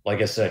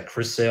 Like I said,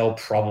 Chris Sale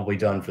probably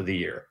done for the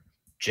year.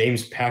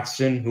 James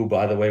Paxton, who,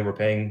 by the way, we're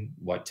paying,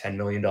 $10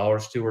 million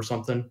to or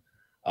something.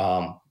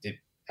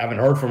 Haven't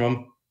heard from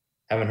him.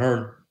 Haven't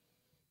heard.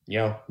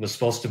 Was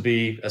supposed to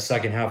be a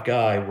second half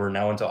guy. We're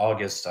now into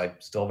August. I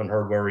still haven't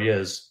heard where he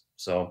is.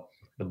 So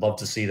I'd love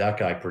to see that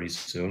guy pretty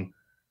soon.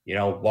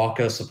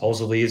 Waka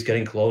supposedly is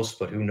getting close,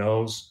 but who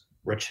knows?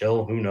 Rich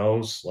Hill, who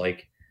knows?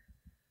 Like,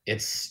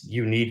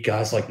 you need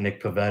guys like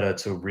Nick Pivetta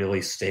to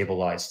really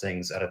stabilize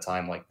things at a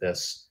time like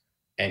this.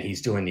 And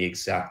he's doing the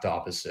exact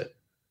opposite.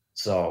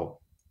 So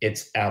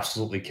it's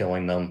absolutely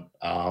killing them.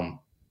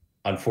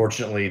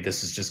 Unfortunately,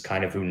 this is just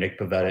kind of who Nick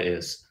Pivetta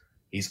is.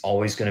 He's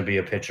always going to be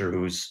a pitcher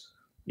who's,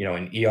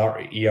 an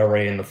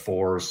ERA in the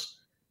 4s.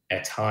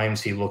 At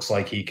times he looks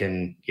like he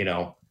can,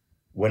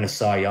 win a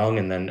Cy Young.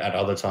 And then at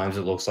other times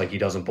it looks like he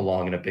doesn't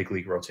belong in a big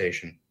league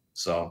rotation.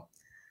 So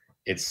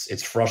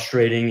it's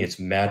frustrating. It's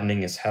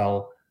maddening as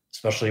hell,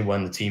 especially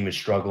when the team is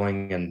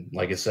struggling. And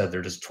like I said,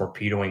 they're just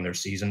torpedoing their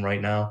season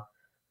right now.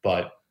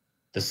 But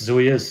this is who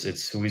he is.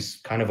 It's who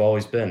he's kind of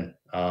always been.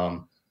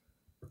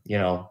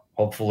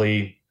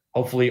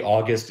 Hopefully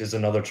August is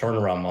another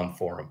turnaround month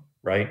for him,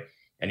 right?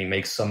 And he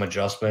makes some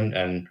adjustment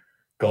and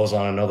goes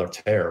on another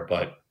tear.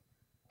 But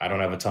I don't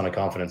have a ton of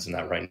confidence in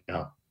that right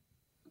now.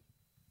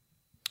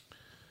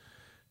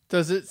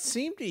 Does it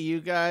seem to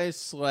you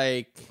guys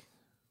like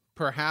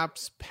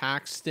perhaps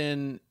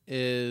Paxton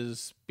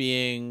is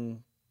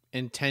being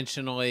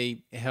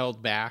intentionally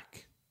held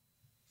back?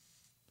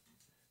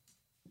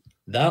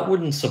 That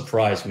wouldn't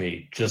surprise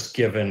me, just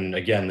given,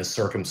 again, the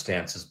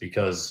circumstances,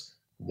 because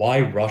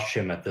why rush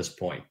him at this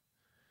point?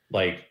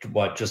 Like,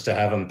 just to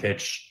have him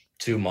pitch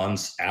 2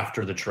 months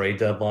after the trade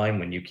deadline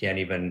when you can't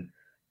even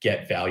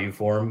get value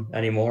for him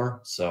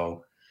anymore?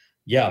 So,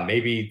 yeah,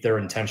 maybe they're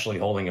intentionally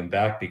holding him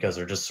back because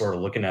they're just sort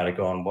of looking at it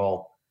going,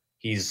 well,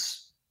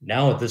 he's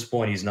now at this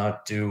point, he's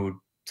not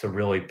due to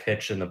really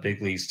pitch in the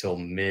big leagues till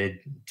mid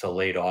to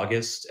late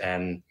August.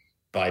 And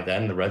by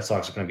then, the Red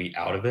Sox are going to be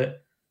out of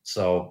it.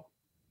 So,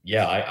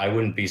 yeah, I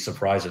wouldn't be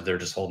surprised if they're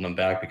just holding them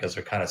back because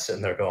they're kind of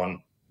sitting there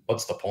going,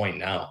 what's the point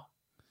now?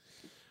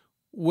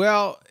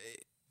 Well,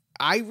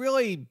 I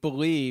really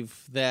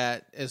believe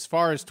that as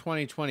far as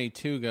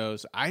 2022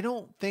 goes, I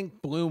don't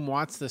think Bloom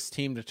wants this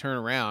team to turn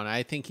around.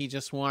 I think he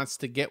just wants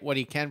to get what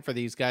he can for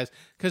these guys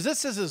because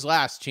this is his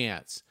last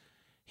chance.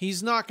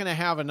 He's not going to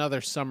have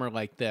another summer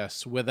like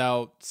this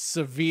without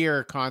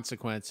severe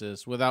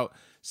consequences, without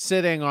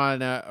sitting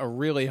on a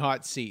really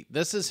hot seat.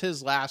 This is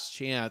his last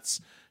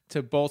chance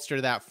to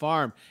bolster that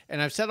farm.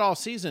 And I've said all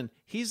season,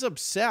 he's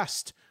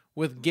obsessed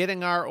with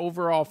getting our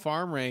overall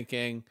farm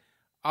ranking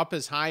up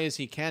as high as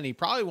he can. He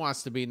probably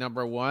wants to be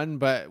number 1,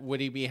 but would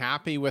he be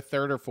happy with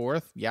 3rd or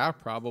 4th? Yeah,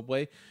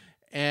 probably.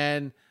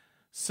 And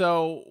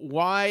so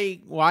why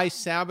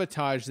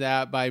sabotage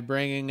that by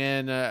bringing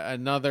in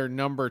another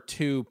number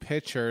 2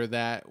 pitcher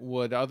that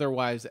would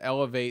otherwise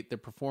elevate the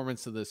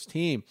performance of this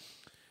team?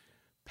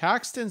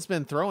 Paxton's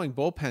been throwing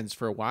bullpens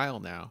for a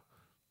while now.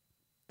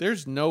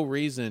 There's no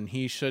reason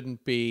he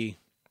shouldn't be,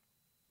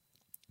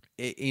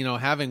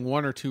 having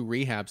 1 or 2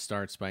 rehab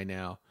starts by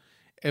now.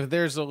 If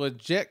there's a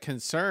legit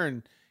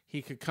concern,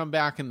 he could come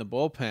back in the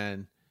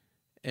bullpen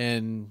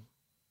and,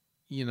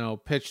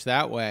 pitch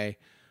that way.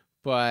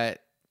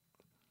 But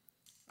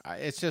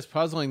it's just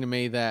puzzling to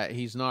me that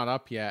he's not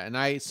up yet. And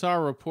I saw a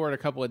report a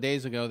couple of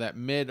days ago that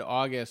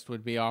mid-August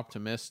would be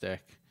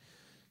optimistic.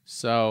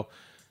 So,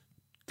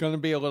 going to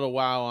be a little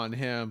while on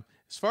him.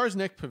 As far as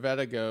Nick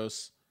Pivetta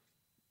goes,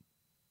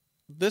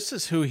 this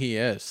is who he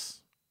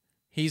is.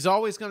 He's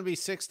always going to be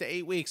 6 to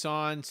 8 weeks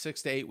on,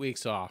 6 to 8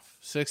 weeks off,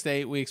 6 to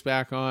 8 weeks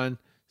back on,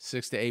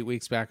 6 to 8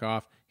 weeks back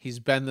off. He's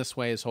been this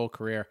way his whole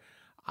career.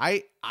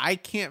 I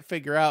can't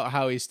figure out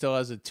how he still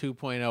has a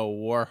 2.0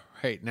 WAR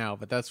right now,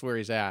 but that's where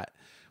he's at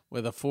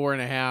with a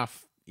 4.5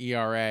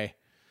 ERA.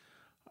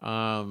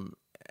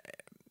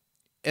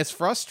 It's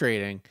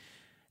frustrating.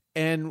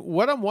 And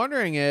what I'm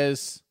wondering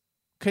is,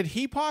 could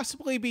he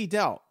possibly be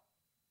dealt?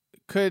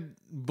 Could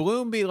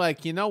Bloom be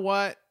like, you know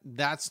what?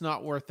 That's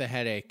not worth the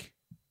headache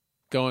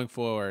going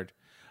forward.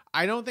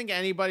 I don't think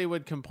anybody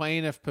would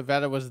complain if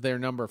Pivetta was their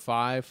number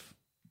 5,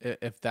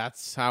 if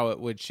that's how it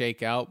would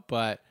shake out.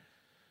 But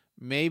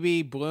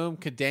maybe Bloom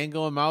could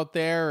dangle him out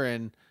there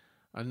and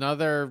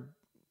another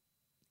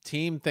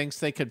team thinks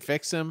they could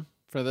fix him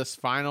for this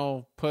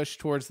final push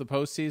towards the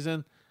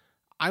postseason.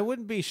 I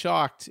wouldn't be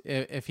shocked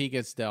if he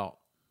gets dealt.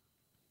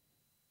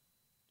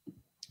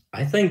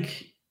 I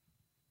think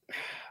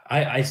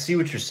I see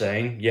what you're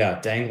saying.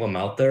 Yeah, dangle him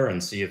out there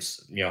and see if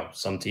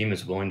some team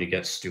is willing to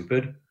get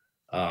stupid,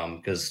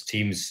 because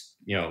teams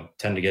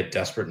tend to get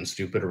desperate and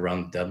stupid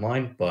around the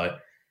deadline. But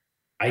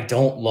I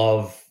don't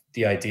love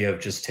the idea of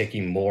just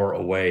taking more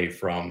away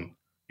from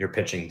your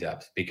pitching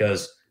depth,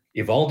 because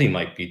Eovaldi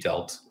might be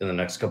dealt in the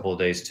next couple of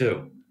days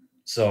too.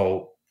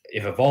 So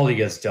if Eovaldi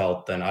gets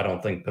dealt, then I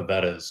don't think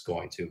Pivetta is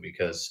going to,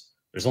 because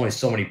there's only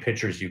so many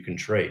pitchers you can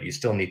trade. You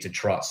still need to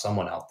trust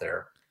someone out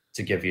there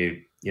to give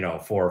you,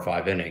 4 or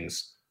 5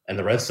 innings. And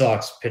the Red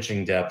Sox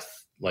pitching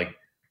depth, like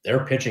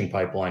their pitching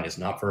pipeline is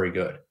not very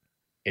good.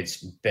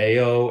 It's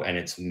Bayo and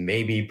it's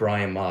maybe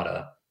Brian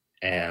Mata,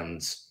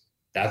 and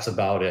that's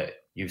about it.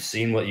 You've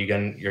seen what you're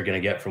going to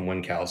get from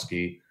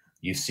Winkowski.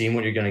 You've seen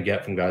what you're going to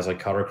get from guys like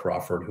Cutter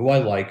Crawford, who I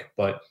like,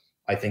 but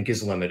I think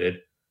is limited.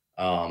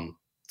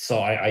 So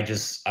I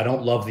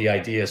don't love the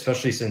idea,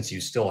 especially since you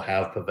still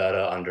have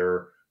Pivetta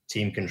under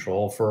team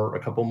control for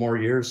a couple more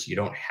years. You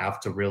don't have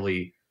to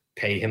really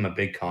pay him a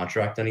big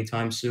contract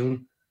anytime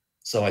soon.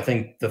 So I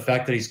think the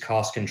fact that he's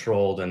cost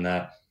controlled and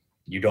that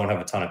you don't have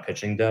a ton of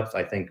pitching depth,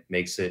 I think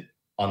makes it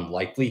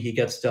unlikely he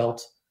gets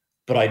dealt.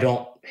 But I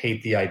don't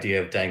hate the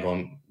idea of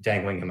dangling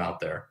him out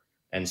there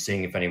and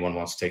seeing if anyone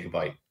wants to take a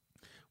bite.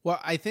 Well,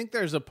 I think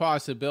there's a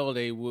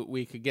possibility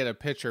we could get a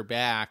pitcher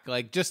back,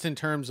 like just in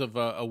terms of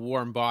a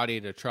warm body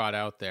to trot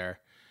out there.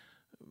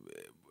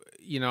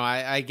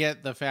 I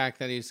get the fact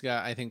that he's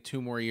got, I think,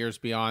 2 more years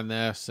beyond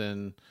this,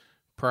 and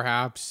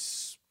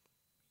perhaps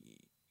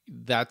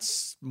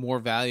that's more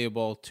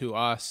valuable to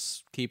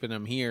us keeping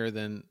him here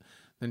than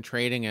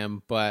trading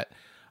him. But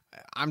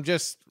I'm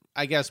just,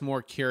 I guess,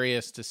 more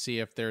curious to see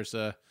if there's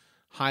a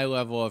high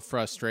level of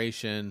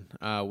frustration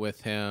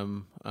with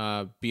him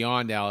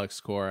beyond Alex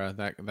Cora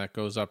that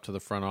goes up to the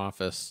front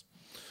office.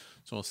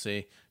 So we'll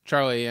see.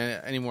 Charlie,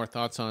 any more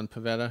thoughts on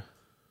Pivetta?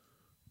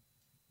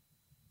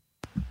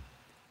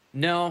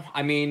 No,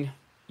 I mean,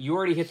 you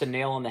already hit the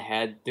nail on the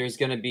head. There's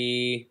going to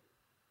be,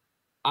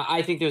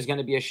 I think there's going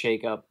to be a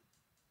shakeup.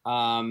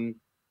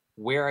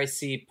 Where I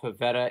see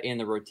Pivetta in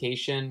the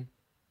rotation,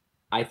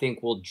 I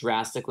think will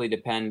drastically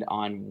depend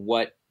on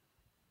what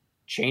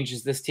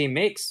changes this team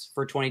makes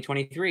for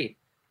 2023.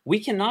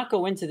 We cannot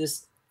go into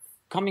this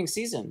coming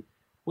season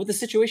with the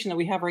situation that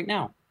we have right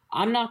now.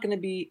 I'm not going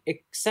to be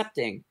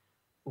accepting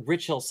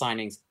Rich Hill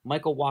signings,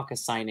 Michael Wacha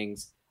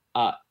signings.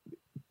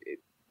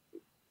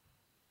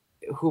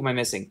 Who am I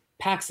missing?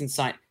 Paxton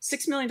signed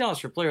 $6 million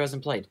for a player who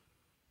hasn't played.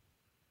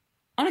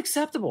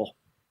 Unacceptable.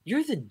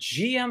 You're the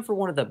GM for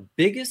one of the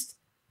biggest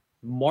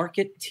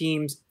market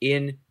teams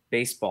in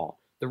baseball.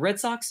 The Red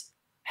Sox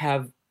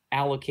have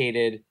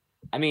allocated,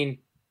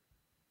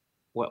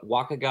 what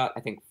Wacha got, I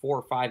think 4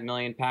 or 5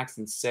 million,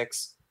 Paxton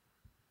 6.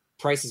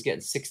 Price is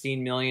getting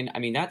 16 million.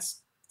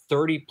 That's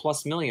 30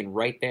 plus million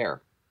right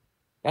there.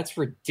 That's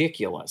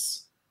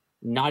ridiculous.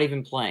 Not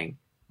even playing.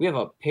 We have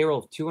a payroll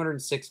of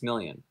 206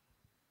 million.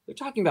 They're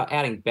talking about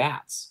adding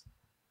bats.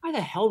 Why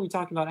the hell are we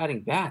talking about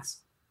adding bats?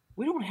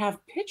 We don't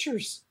have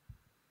pitchers.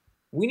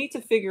 We need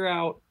to figure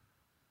out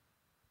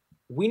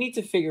what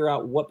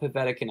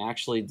Pivetta can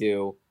actually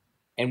do,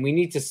 and we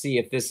need to see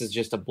if this is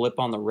just a blip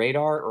on the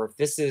radar or if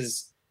this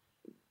is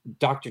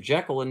Dr.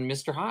 Jekyll and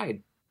Mr.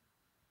 Hyde.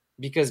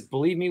 Because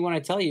believe me when I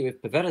tell you,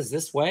 if Pivetta's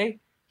this way,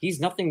 he's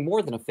nothing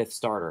more than a 5th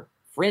starter.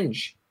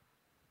 Fringe.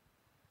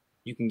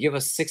 You can give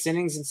us 6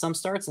 innings in some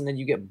starts, and then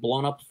you get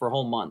blown up for a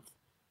whole month.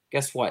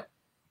 Guess what?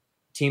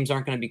 Teams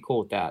aren't going to be cool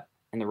with that,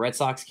 and the Red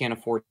Sox can't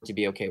afford to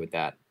be okay with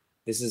that.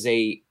 This is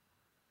a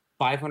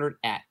 500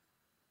 at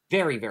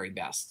very, very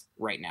best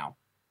right now.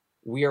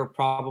 We are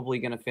probably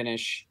going to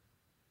finish.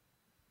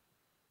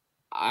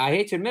 I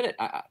hate to admit it.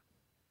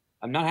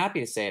 I'm not happy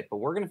to say it, but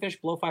we're going to finish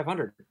below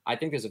 500. I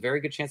think there's a very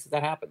good chance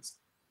that happens.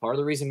 Part of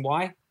the reason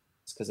why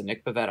is because of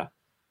Nick Pivetta,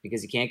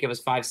 because he can't give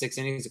us 5-6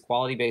 innings of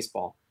quality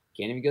baseball.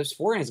 Can't even give us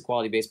 4 innings of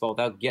quality baseball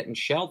without getting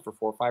shelled for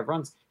 4 or 5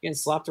 runs, getting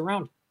slapped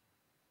around.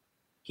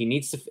 He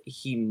needs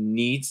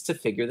to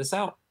figure this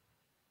out.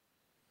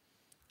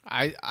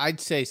 I'd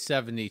say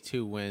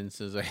 72 wins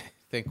is, I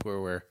think,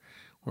 where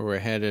we're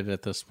headed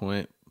at this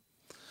point.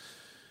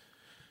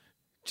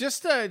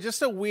 Just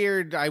a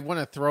weird, I want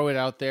to throw it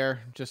out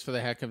there just for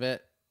the heck of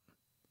it.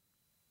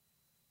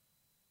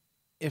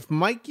 If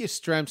Mike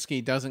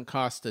Yastrzemski doesn't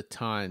cost a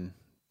ton,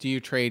 do you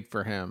trade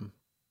for him?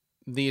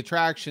 The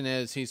attraction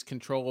is he's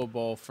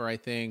controllable for, I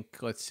think,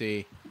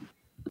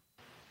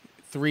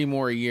 3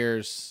 more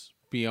years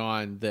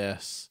beyond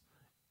this.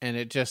 And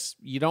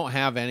you don't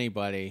have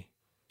anybody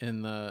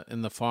in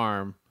the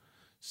farm.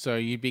 So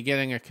you'd be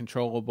getting a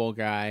controllable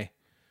guy.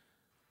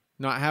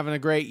 Not having a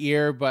great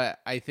year, but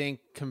I think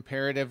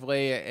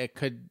comparatively it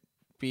could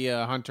be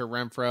a Hunter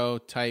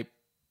Renfroe type,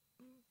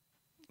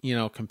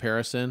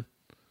 comparison.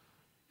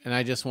 And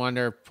I just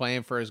wonder,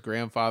 playing for his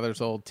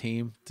grandfather's old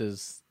team,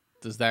 does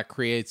that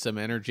create some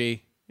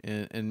energy?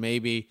 And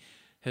maybe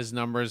his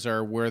numbers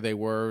are where they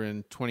were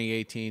in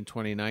 2018,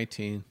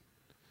 2019.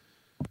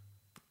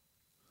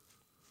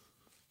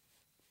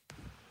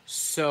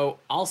 So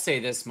I'll say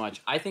this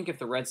much. I think if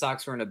the Red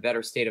Sox were in a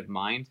better state of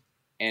mind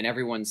and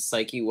everyone's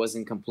psyche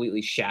wasn't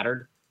completely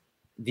shattered,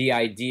 the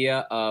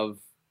idea of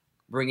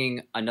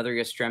bringing another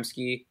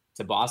Yastrzemski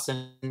to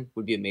Boston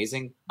would be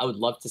amazing. I would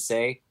love to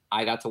say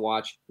I got to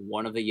watch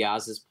one of the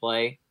Yaz's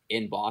play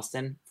in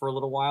Boston for a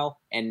little while,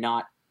 and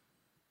not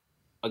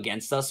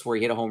against us where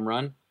he hit a home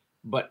run.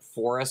 but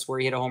Forrest where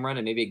he hit a home run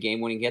and maybe a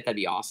game-winning hit, that'd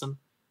be awesome.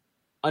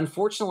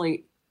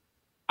 Unfortunately,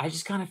 I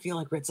just kind of feel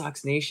like Red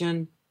Sox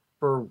Nation,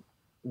 for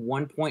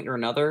one point or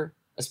another,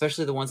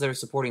 especially the ones that are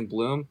supporting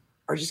Bloom,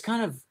 are just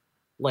kind of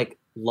like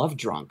love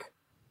drunk.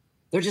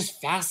 They're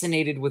just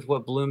fascinated with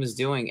what Bloom is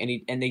doing,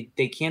 and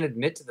they can't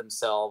admit to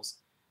themselves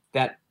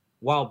that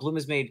while Bloom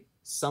has made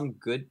some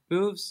good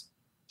moves,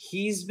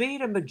 he's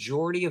made a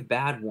majority of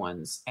bad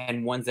ones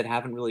and ones that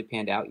haven't really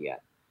panned out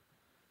yet.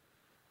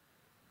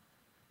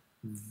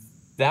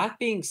 That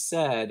being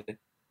said,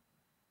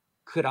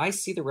 could I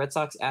see the Red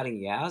Sox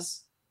adding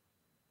Yaz?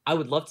 I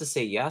would love to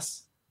say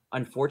yes.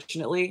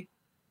 Unfortunately,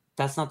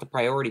 that's not the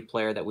priority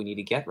player that we need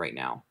to get right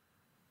now.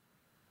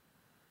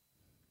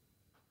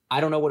 I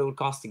don't know what it would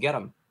cost to get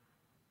him.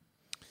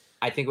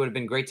 I think it would have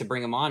been great to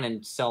bring him on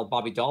and sell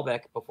Bobby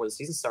Dahlbeck before the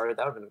season started.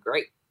 That would have been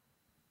great.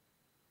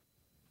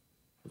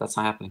 But that's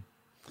not happening.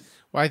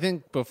 Well, I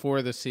think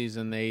before the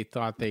season, they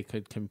thought they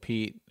could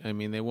compete. I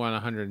mean, they won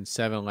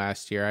 107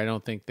 last year. I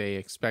don't think they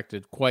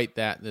expected quite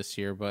that this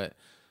year, but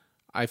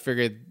I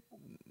figured,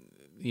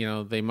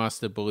 they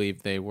must have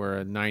believed they were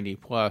a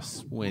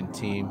 90-plus win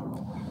team.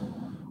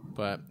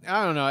 But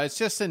I don't know. It's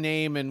just a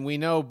name, and we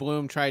know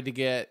Bloom tried to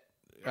get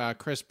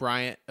Chris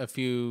Bryant a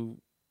few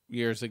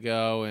years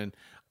ago, and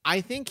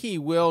I think he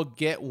will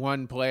get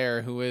one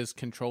player who is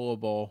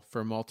controllable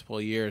for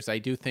multiple years. I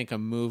do think a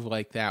move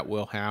like that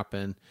will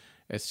happen.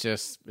 It's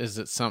just, is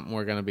it something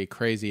we're going to be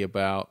crazy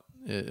about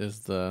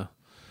is the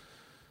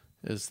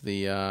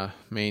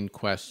main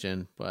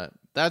question. But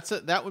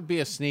that would be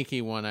a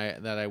sneaky one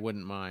that I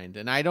wouldn't mind.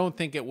 And I don't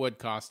think it would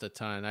cost a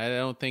ton. I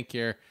don't think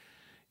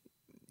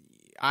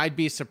I'd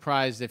be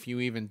surprised if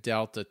you even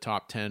dealt a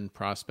top 10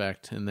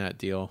 prospect in that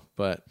deal.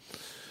 But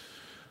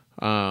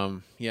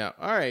yeah.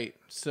 All right.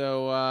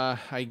 So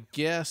I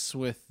guess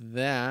with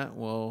that,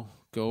 we'll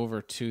go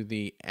over to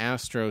the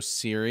Astros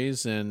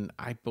series, and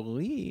I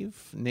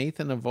believe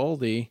Nathan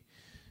Eovaldi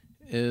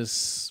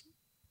is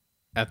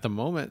at the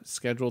moment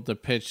scheduled to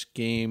pitch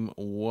game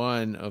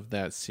 1 of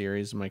that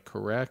series. Am I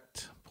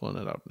correct?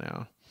 Pulling it up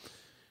now.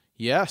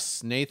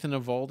 Yes, Nathan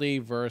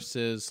Eovaldi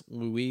versus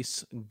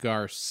Luis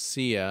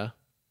Garcia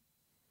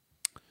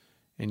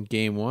in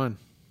game 1.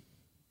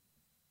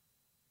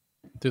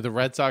 Do the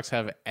Red Sox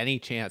have any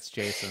chance,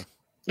 Jason?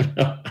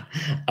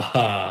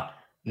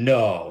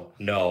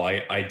 No,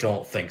 I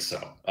don't think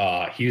so.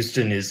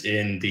 Houston is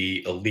in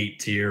the elite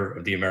tier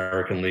of the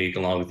American League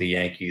along with the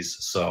Yankees,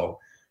 so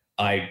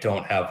I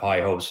don't have high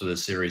hopes for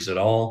this series at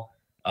all.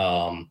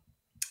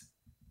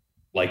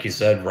 Like you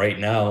said, right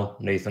now,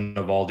 Nathan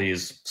Eovaldi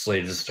is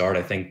slated to start.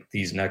 I think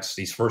these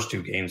first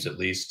 2 games at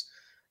least,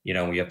 we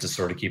have to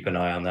sort of keep an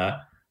eye on that.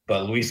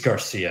 But Luis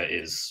Garcia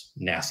is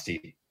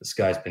nasty. This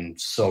guy's been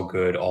so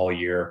good all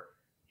year.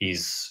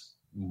 He's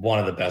one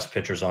of the best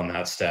pitchers on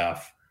that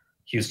staff.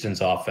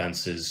 Houston's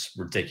offense is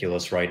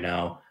ridiculous right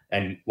now.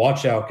 And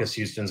watch out, because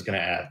Houston's going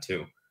to add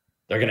too.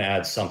 They're going to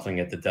add something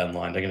at the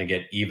deadline. They're going to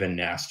get even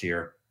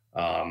nastier.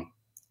 I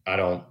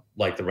don't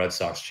like the Red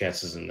Sox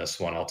chances in this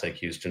one. I'll take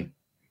Houston.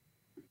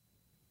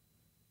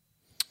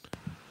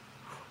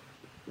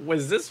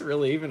 Was this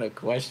really even a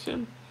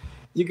question?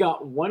 You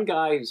got one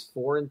guy who's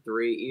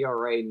 4-3,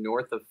 ERA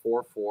north of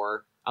 4.4.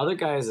 Other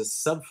guy has a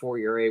sub-4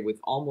 ERA with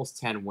almost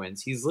 10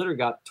 wins. He's literally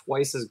got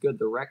twice as good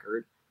the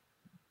record.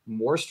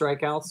 More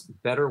strikeouts,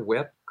 better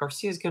whip.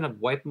 Garcia's going to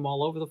wipe them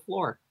all over the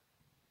floor.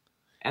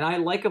 And I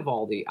like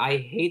Eovaldi. I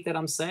hate that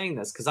I'm saying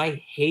this because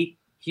I hate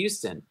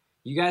Houston.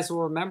 You guys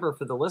will remember,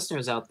 for the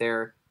listeners out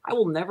there, I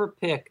will never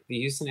pick the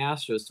Houston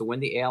Astros to win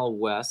the AL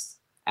West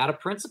out of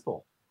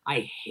principle.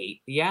 I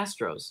hate the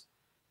Astros.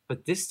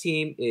 But this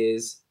team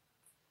is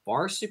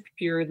far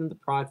superior than the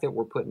product that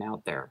we're putting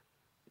out there.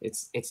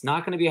 It's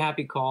not going to be a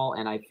happy call,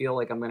 and I feel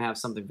like I'm going to have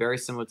something very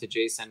similar to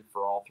Jason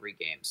for all 3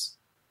 games.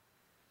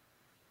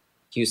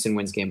 Houston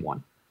wins game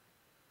 1.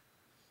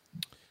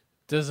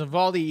 Does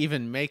Eovaldi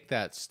even make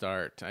that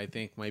start? I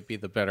think might be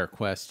the better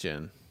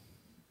question.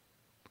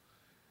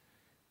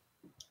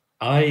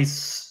 I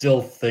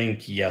still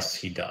think yes,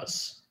 he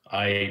does.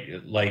 I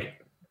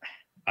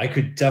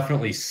could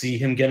definitely see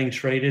him getting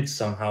traded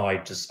somehow. I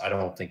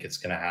don't think it's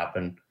going to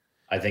happen.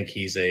 I think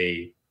he's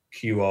a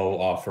QO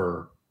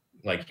offer.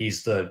 Like,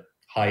 he's the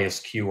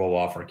highest QO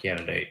offer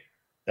candidate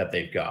that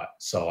they've got.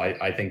 So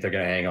I think they're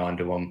going to hang on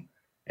to him,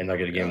 and they're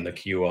going to give him the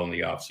QO in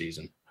the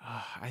offseason.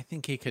 I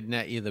think he could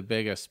net you the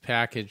biggest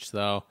package,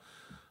 though.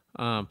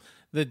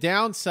 The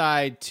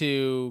downside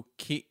to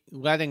keep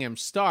letting him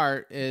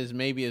start is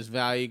maybe his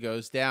value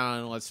goes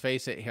down. Let's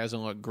face it, he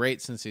hasn't looked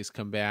great since he's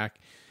come back.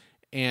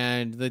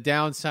 And the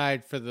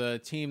downside for the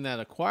team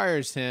that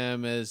acquires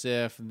him is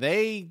if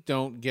they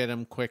don't get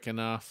him quick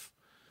enough,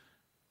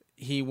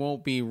 he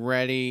won't be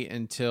ready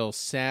until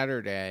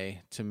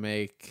Saturday to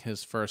make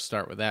his first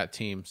start with that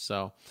team.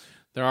 So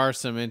there are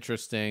some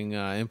interesting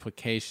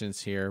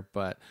implications here,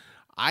 but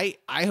I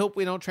hope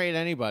we don't trade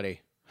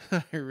anybody.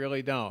 I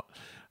really don't.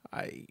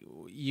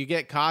 You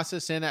get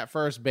Casas in at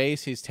first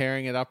base. He's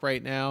tearing it up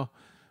right now.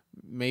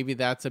 maybe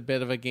that's a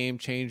bit of a game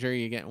changer.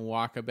 You're getting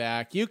Walker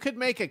back. You could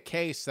make a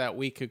case that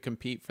we could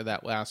compete for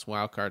that last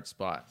wild card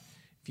spot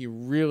if you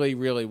really,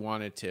 really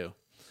wanted to.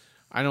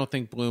 I don't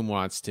think Bloom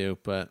wants to,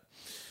 but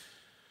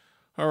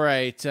all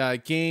right.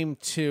 Game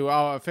 2.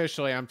 Oh,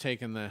 officially, I'm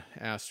taking the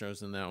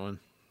Astros in that one.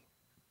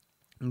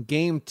 In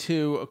Game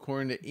 2,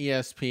 according to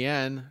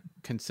ESPN,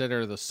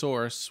 consider the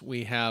source,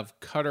 we have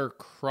Cutter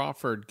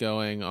Crawford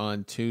going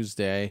on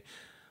Tuesday,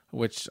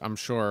 which I'm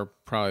sure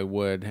probably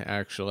would,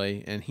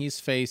 actually. And he's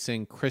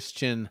facing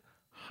Christian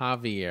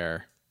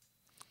Javier.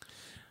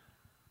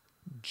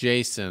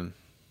 Jason,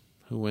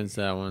 who wins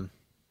that one?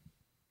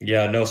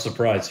 Yeah, no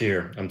surprise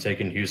here. I'm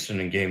taking Houston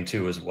in Game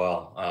 2 as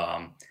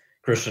well.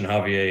 Christian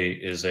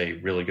Javier is a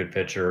really good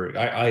pitcher.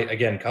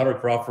 Again, Cutter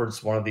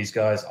Crawford's one of these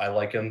guys. I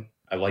like him.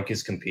 I like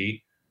his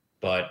compete,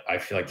 but I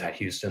feel like that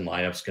Houston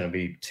lineup's going to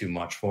be too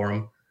much for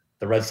him.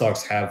 The Red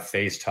Sox have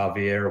faced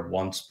Javier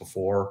once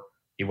before.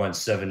 He went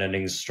 7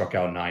 innings, struck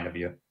out 9 of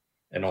you,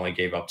 and only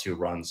gave up 2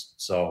 runs.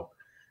 So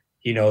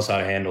he knows how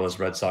to handle his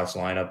Red Sox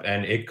lineup,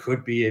 and it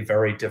could be a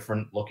very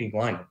different looking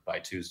lineup by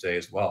Tuesday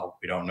as well.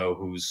 We don't know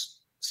who's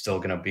still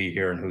going to be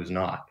here and who's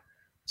not.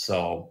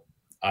 So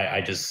I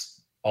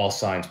just, all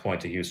signs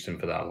point to Houston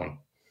for that one.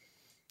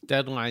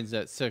 Deadline's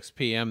at 6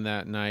 p.m.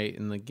 that night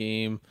in the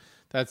game.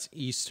 That's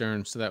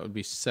Eastern, so that would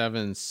be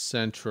 7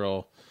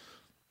 Central,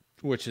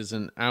 which is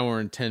an hour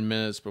and 10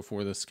 minutes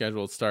before the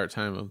scheduled start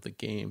time of the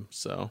game.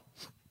 So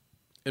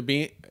it'd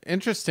be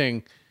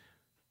interesting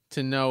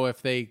to know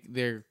if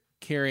they're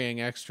carrying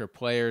extra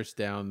players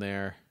down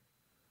there.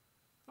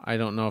 I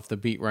don't know if the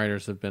beat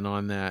writers have been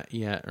on that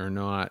yet or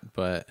not,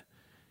 but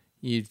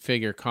you'd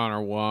figure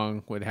Connor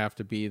Wong would have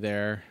to be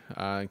there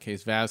in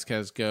case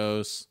Vasquez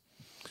goes.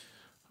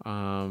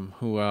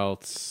 Who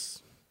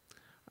else?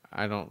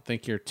 I don't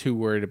think you're too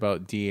worried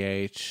about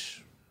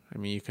DH. I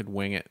mean, you could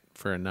wing it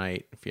for a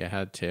night if you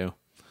had to.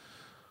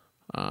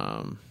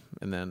 And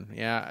then,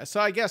 yeah. So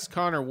I guess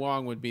Connor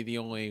Wong would be the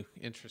only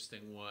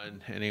interesting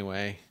one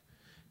anyway.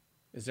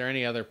 Is there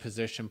any other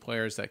position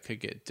players that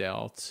could get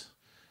dealt?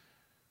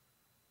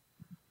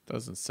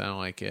 Doesn't sound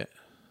like it.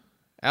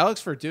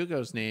 Alex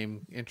Verdugo's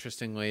name,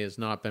 interestingly, has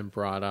not been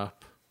brought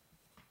up.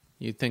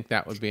 You'd think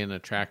that would be an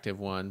attractive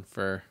one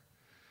for...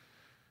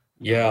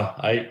 Yeah,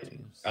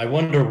 I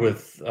wonder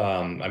with,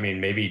 I mean,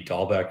 maybe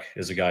Dahlbeck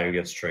is a guy who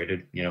gets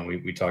traded. You know,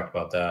 we talked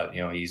about that.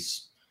 You know,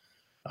 he's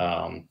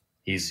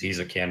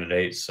a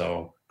candidate.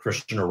 So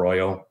Christian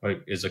Arroyo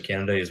is a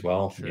candidate as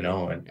well. Sure, you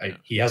know, and yeah.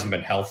 He hasn't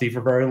been healthy for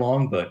very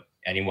long, but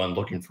anyone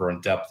looking for a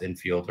depth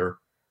infielder.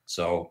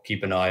 So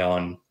keep an eye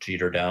on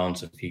Jeter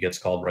Downs if he gets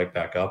called right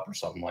back up or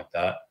something like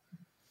that.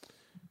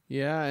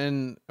 Yeah,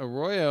 and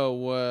Arroyo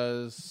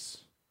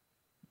was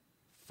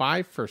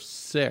 5 for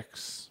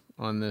 6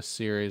 on this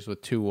series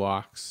with 2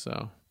 walks.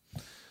 So,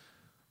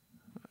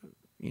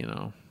 you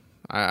know,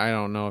 I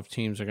don't know if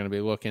teams are going to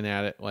be looking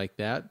at it like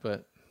that,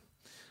 but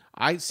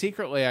I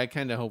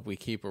kind of hope we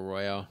keep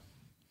Arroyo.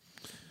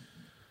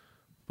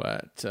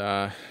 But,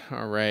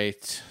 all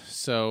right.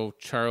 So,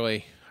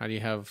 Charlie, how do you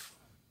have...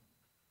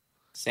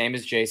 Same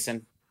as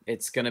Jason.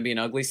 It's going to be an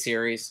ugly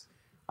series.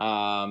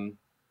 Jason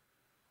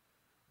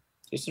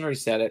already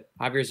said it.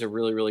 Javier's a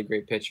really, really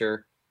great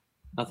pitcher.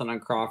 Nothing on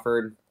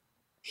Crawford.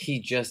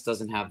 He just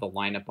doesn't have the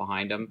lineup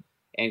behind him.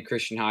 And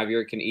Christian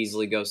Javier can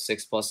easily go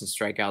 6+ and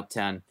strike out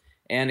 10.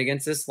 And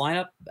against this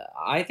lineup,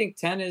 I think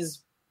 10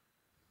 is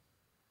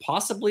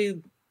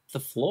possibly the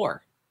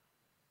floor.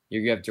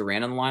 You have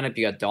Duran in the lineup.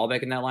 You got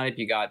Dahlbeck in that lineup.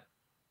 You got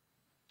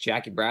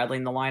Jackie Bradley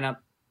in the lineup.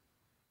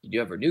 You do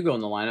have Verdugo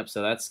in the lineup,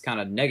 so that's kind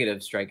of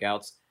negative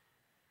strikeouts.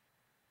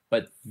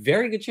 But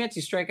very good chance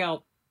you strike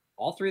out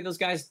all 3 of those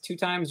guys 2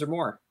 times or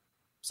more.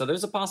 So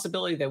there's a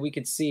possibility that we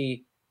could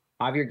see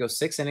Javier go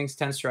 6 innings,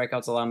 10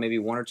 strikeouts, allow maybe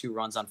 1 or 2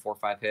 runs on 4 or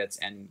 5 hits,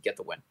 and get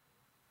the win.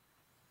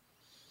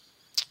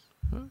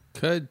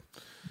 Could.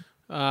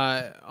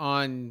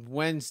 On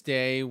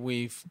Wednesday,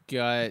 we've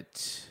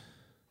got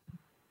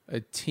a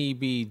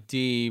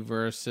TBD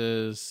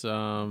versus...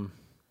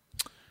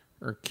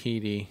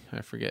 Urquidy.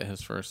 I forget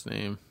his first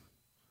name.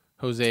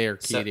 Jose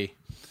Urquidy.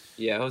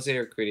 Jose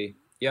Urquidy.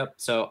 Yep.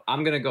 So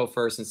I'm going to go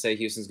first and say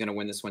Houston's going to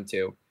win this one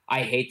too.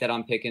 I hate that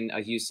I'm picking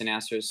a Houston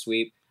Astros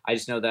sweep. I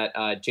just know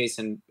that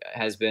Jason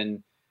has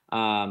been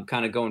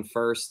kind of going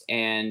first.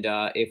 And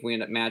if we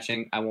end up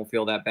matching, I won't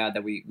feel that bad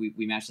that we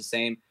match the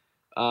same.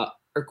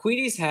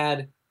 Urquidy's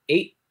had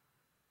 8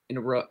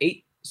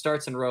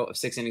 starts in a row of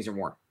 6 innings or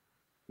more.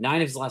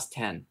 9 of his last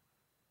 10.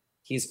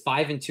 He's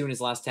 5-2 in his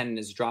last 10 and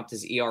has dropped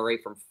his ERA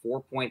from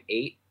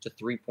 4.8 to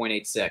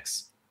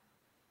 3.86.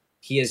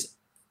 He has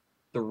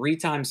 3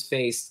 times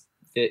faced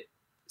the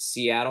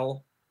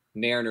Seattle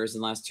Mariners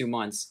in the last 2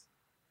 months,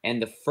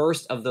 and the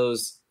first of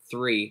those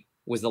 3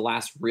 was the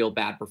last real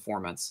bad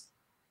performance.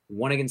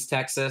 1 against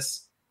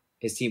Texas.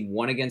 His team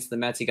won against the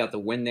Mets. He got the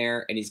win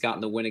there, and he's gotten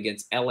the win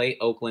against LA,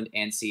 Oakland,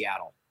 and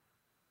Seattle.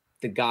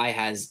 The guy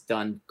has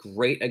done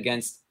great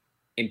against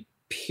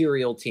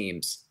imperial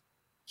teams.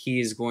 He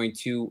is going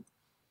to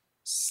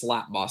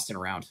slap Boston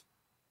around,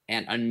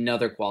 and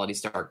another quality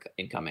start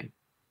incoming.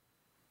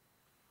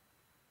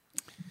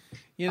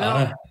 You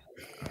know,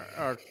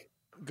 or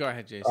go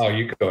ahead, Jason. Oh,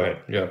 you go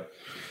ahead. Yeah.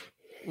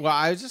 Well,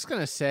 I was just going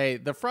to say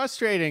the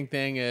frustrating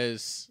thing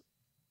is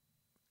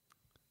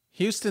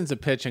Houston's a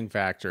pitching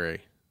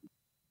factory,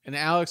 and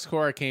Alex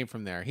Cora came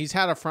from there. He's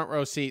had a front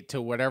row seat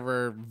to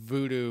whatever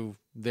voodoo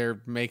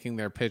they're making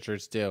their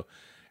pitchers do.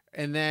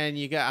 And then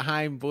you got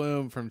Chaim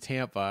Bloom from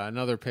Tampa,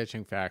 another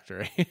pitching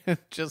factory.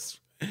 Just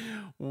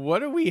what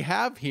do we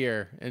have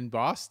here in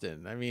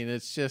Boston? I mean,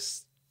 it's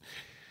just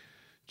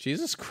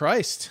Jesus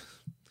Christ.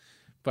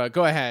 But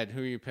go ahead.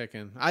 Who are you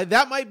picking?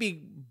 That might be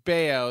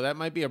Bayo. That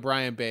might be a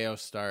Brian Bayo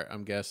start,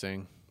 I'm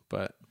guessing.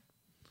 But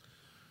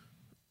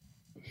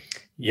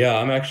yeah,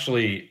 I'm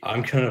going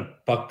to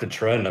buck the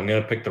trend. I'm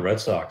going to pick the Red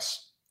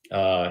Sox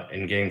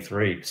in game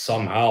 3.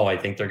 Somehow, I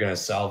think they're going to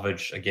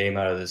salvage a game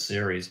out of this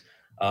series.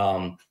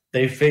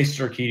 They faced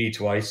Urquidy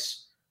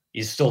twice.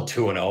 He's still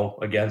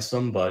 2-0 against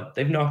them, but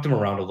they've knocked him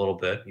around a little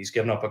bit. He's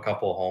given up a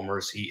couple of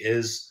homers. He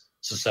is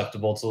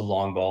susceptible to the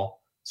long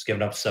ball. He's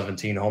given up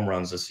 17 home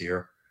runs this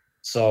year.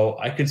 So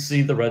I could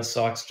see the Red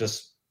Sox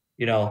just,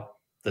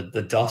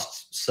 the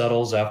dust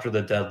settles after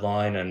the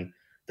deadline, and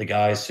the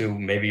guys who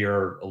maybe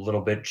are a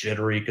little bit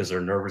jittery because they're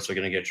nervous they're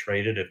going to get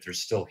traded, if they're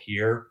still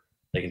here,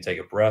 they can take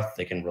a breath,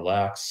 they can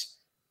relax,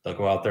 they'll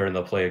go out there and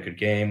they'll play a good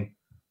game.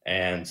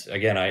 And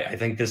again, I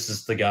think this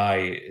is the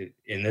guy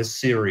in this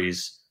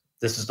series,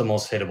 this is the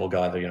most hittable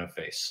guy they're going to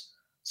face.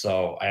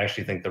 So I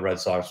actually think the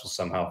Red Sox will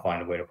somehow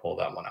find a way to pull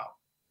that one out.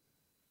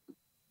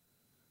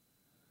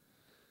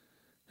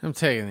 I'm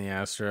taking the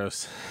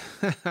Astros.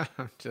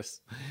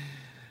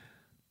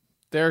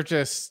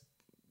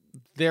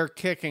 They're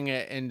kicking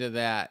it into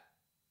that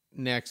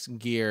next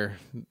gear,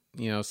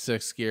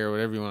 sixth gear,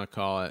 whatever you want to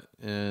call it.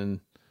 And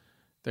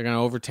they're going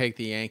to overtake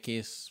the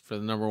Yankees for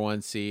the number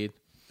 1 seed.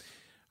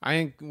 I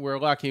think we're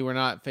lucky we're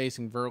not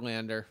facing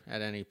Verlander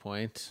at any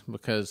point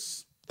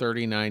because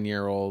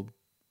 39-year-old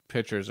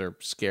pitchers are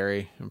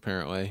scary,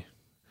 apparently.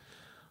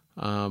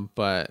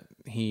 But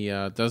he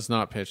does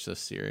not pitch this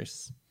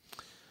series.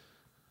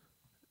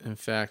 In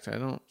fact, I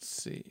don't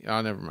see...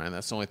 Oh, never mind.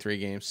 That's only 3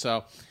 games.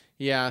 So,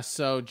 yeah.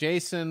 So,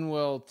 Jason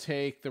will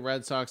take the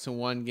Red Sox in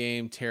 1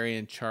 game. Terry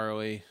and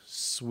Charlie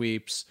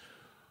sweeps.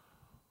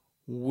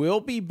 We'll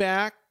be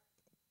back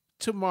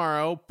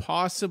tomorrow,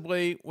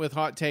 possibly with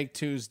Hot Take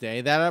Tuesday.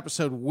 That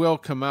episode will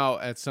come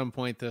out at some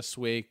point this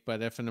week,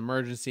 but if an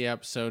emergency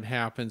episode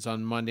happens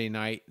on Monday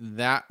night,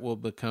 that will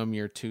become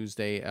your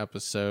Tuesday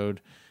episode.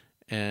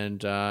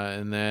 And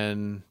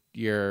then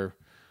your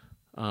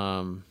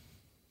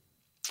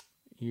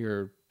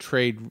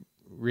trade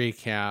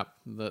recap,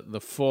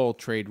 the full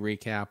trade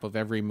recap of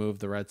every move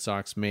the Red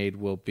Sox made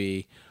will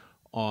be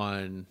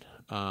on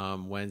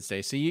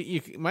Wednesday. So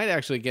you might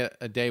actually get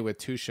a day with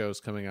 2 shows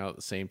coming out at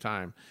the same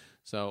time.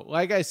 So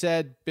like I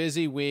said,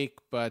 busy week,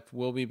 but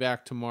we'll be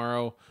back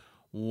tomorrow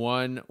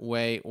one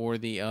way or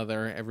the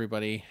other.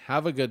 Everybody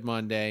have a good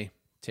Monday.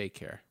 Take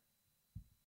care.